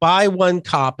is buy one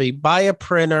copy, buy a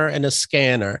printer and a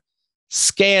scanner,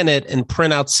 scan it, and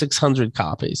print out 600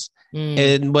 copies.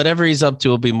 And whatever he's up to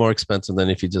will be more expensive than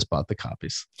if he just bought the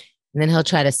copies. And then he'll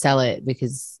try to sell it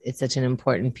because it's such an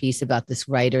important piece about this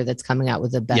writer that's coming out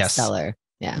with a bestseller.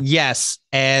 Yeah. Yes.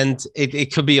 And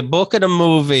it could be a book and a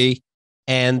movie,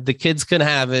 and the kids can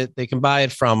have it. They can buy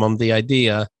it from him, the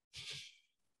idea,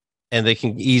 and they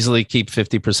can easily keep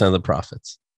 50% of the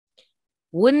profits.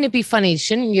 Wouldn't it be funny?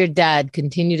 Shouldn't your dad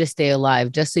continue to stay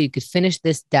alive just so you could finish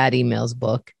this Dad Emails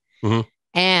book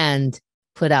and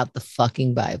put out the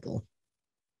fucking Bible?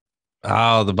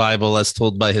 Oh, the Bible as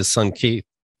told by his son, Keith.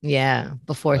 Yeah,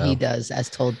 before he does, as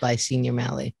told by Senior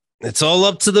Malley. It's all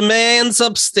up to the man's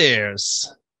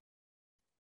upstairs.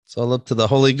 It's all up to the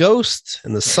Holy Ghost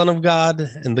and the Son of God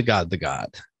and the God.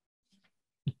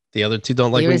 The other two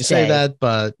don't like when you say that,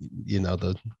 but you know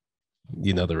the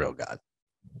real God.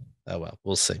 Oh, well,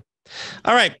 we'll see.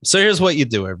 All right. So here's what you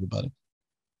do, everybody.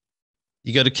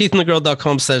 You go to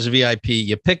keithandthegirl.com/VIP.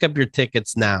 You pick up your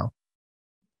tickets now.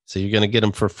 So you're going to get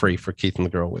them for free for Keith and the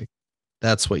Girl Week.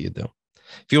 That's what you do.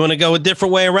 If you want to go a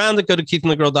different way around it, go to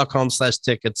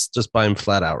keithandthegirl.com/tickets. Just buy them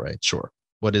flat outright. Sure.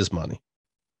 What is money?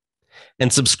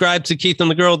 And subscribe to Keith and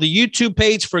the Girl, the YouTube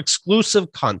page, for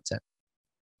exclusive content.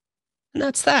 And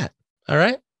that's that. All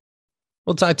right.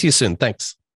 We'll talk to you soon.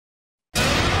 Thanks.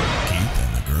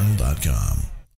 KeithandtheGirl.com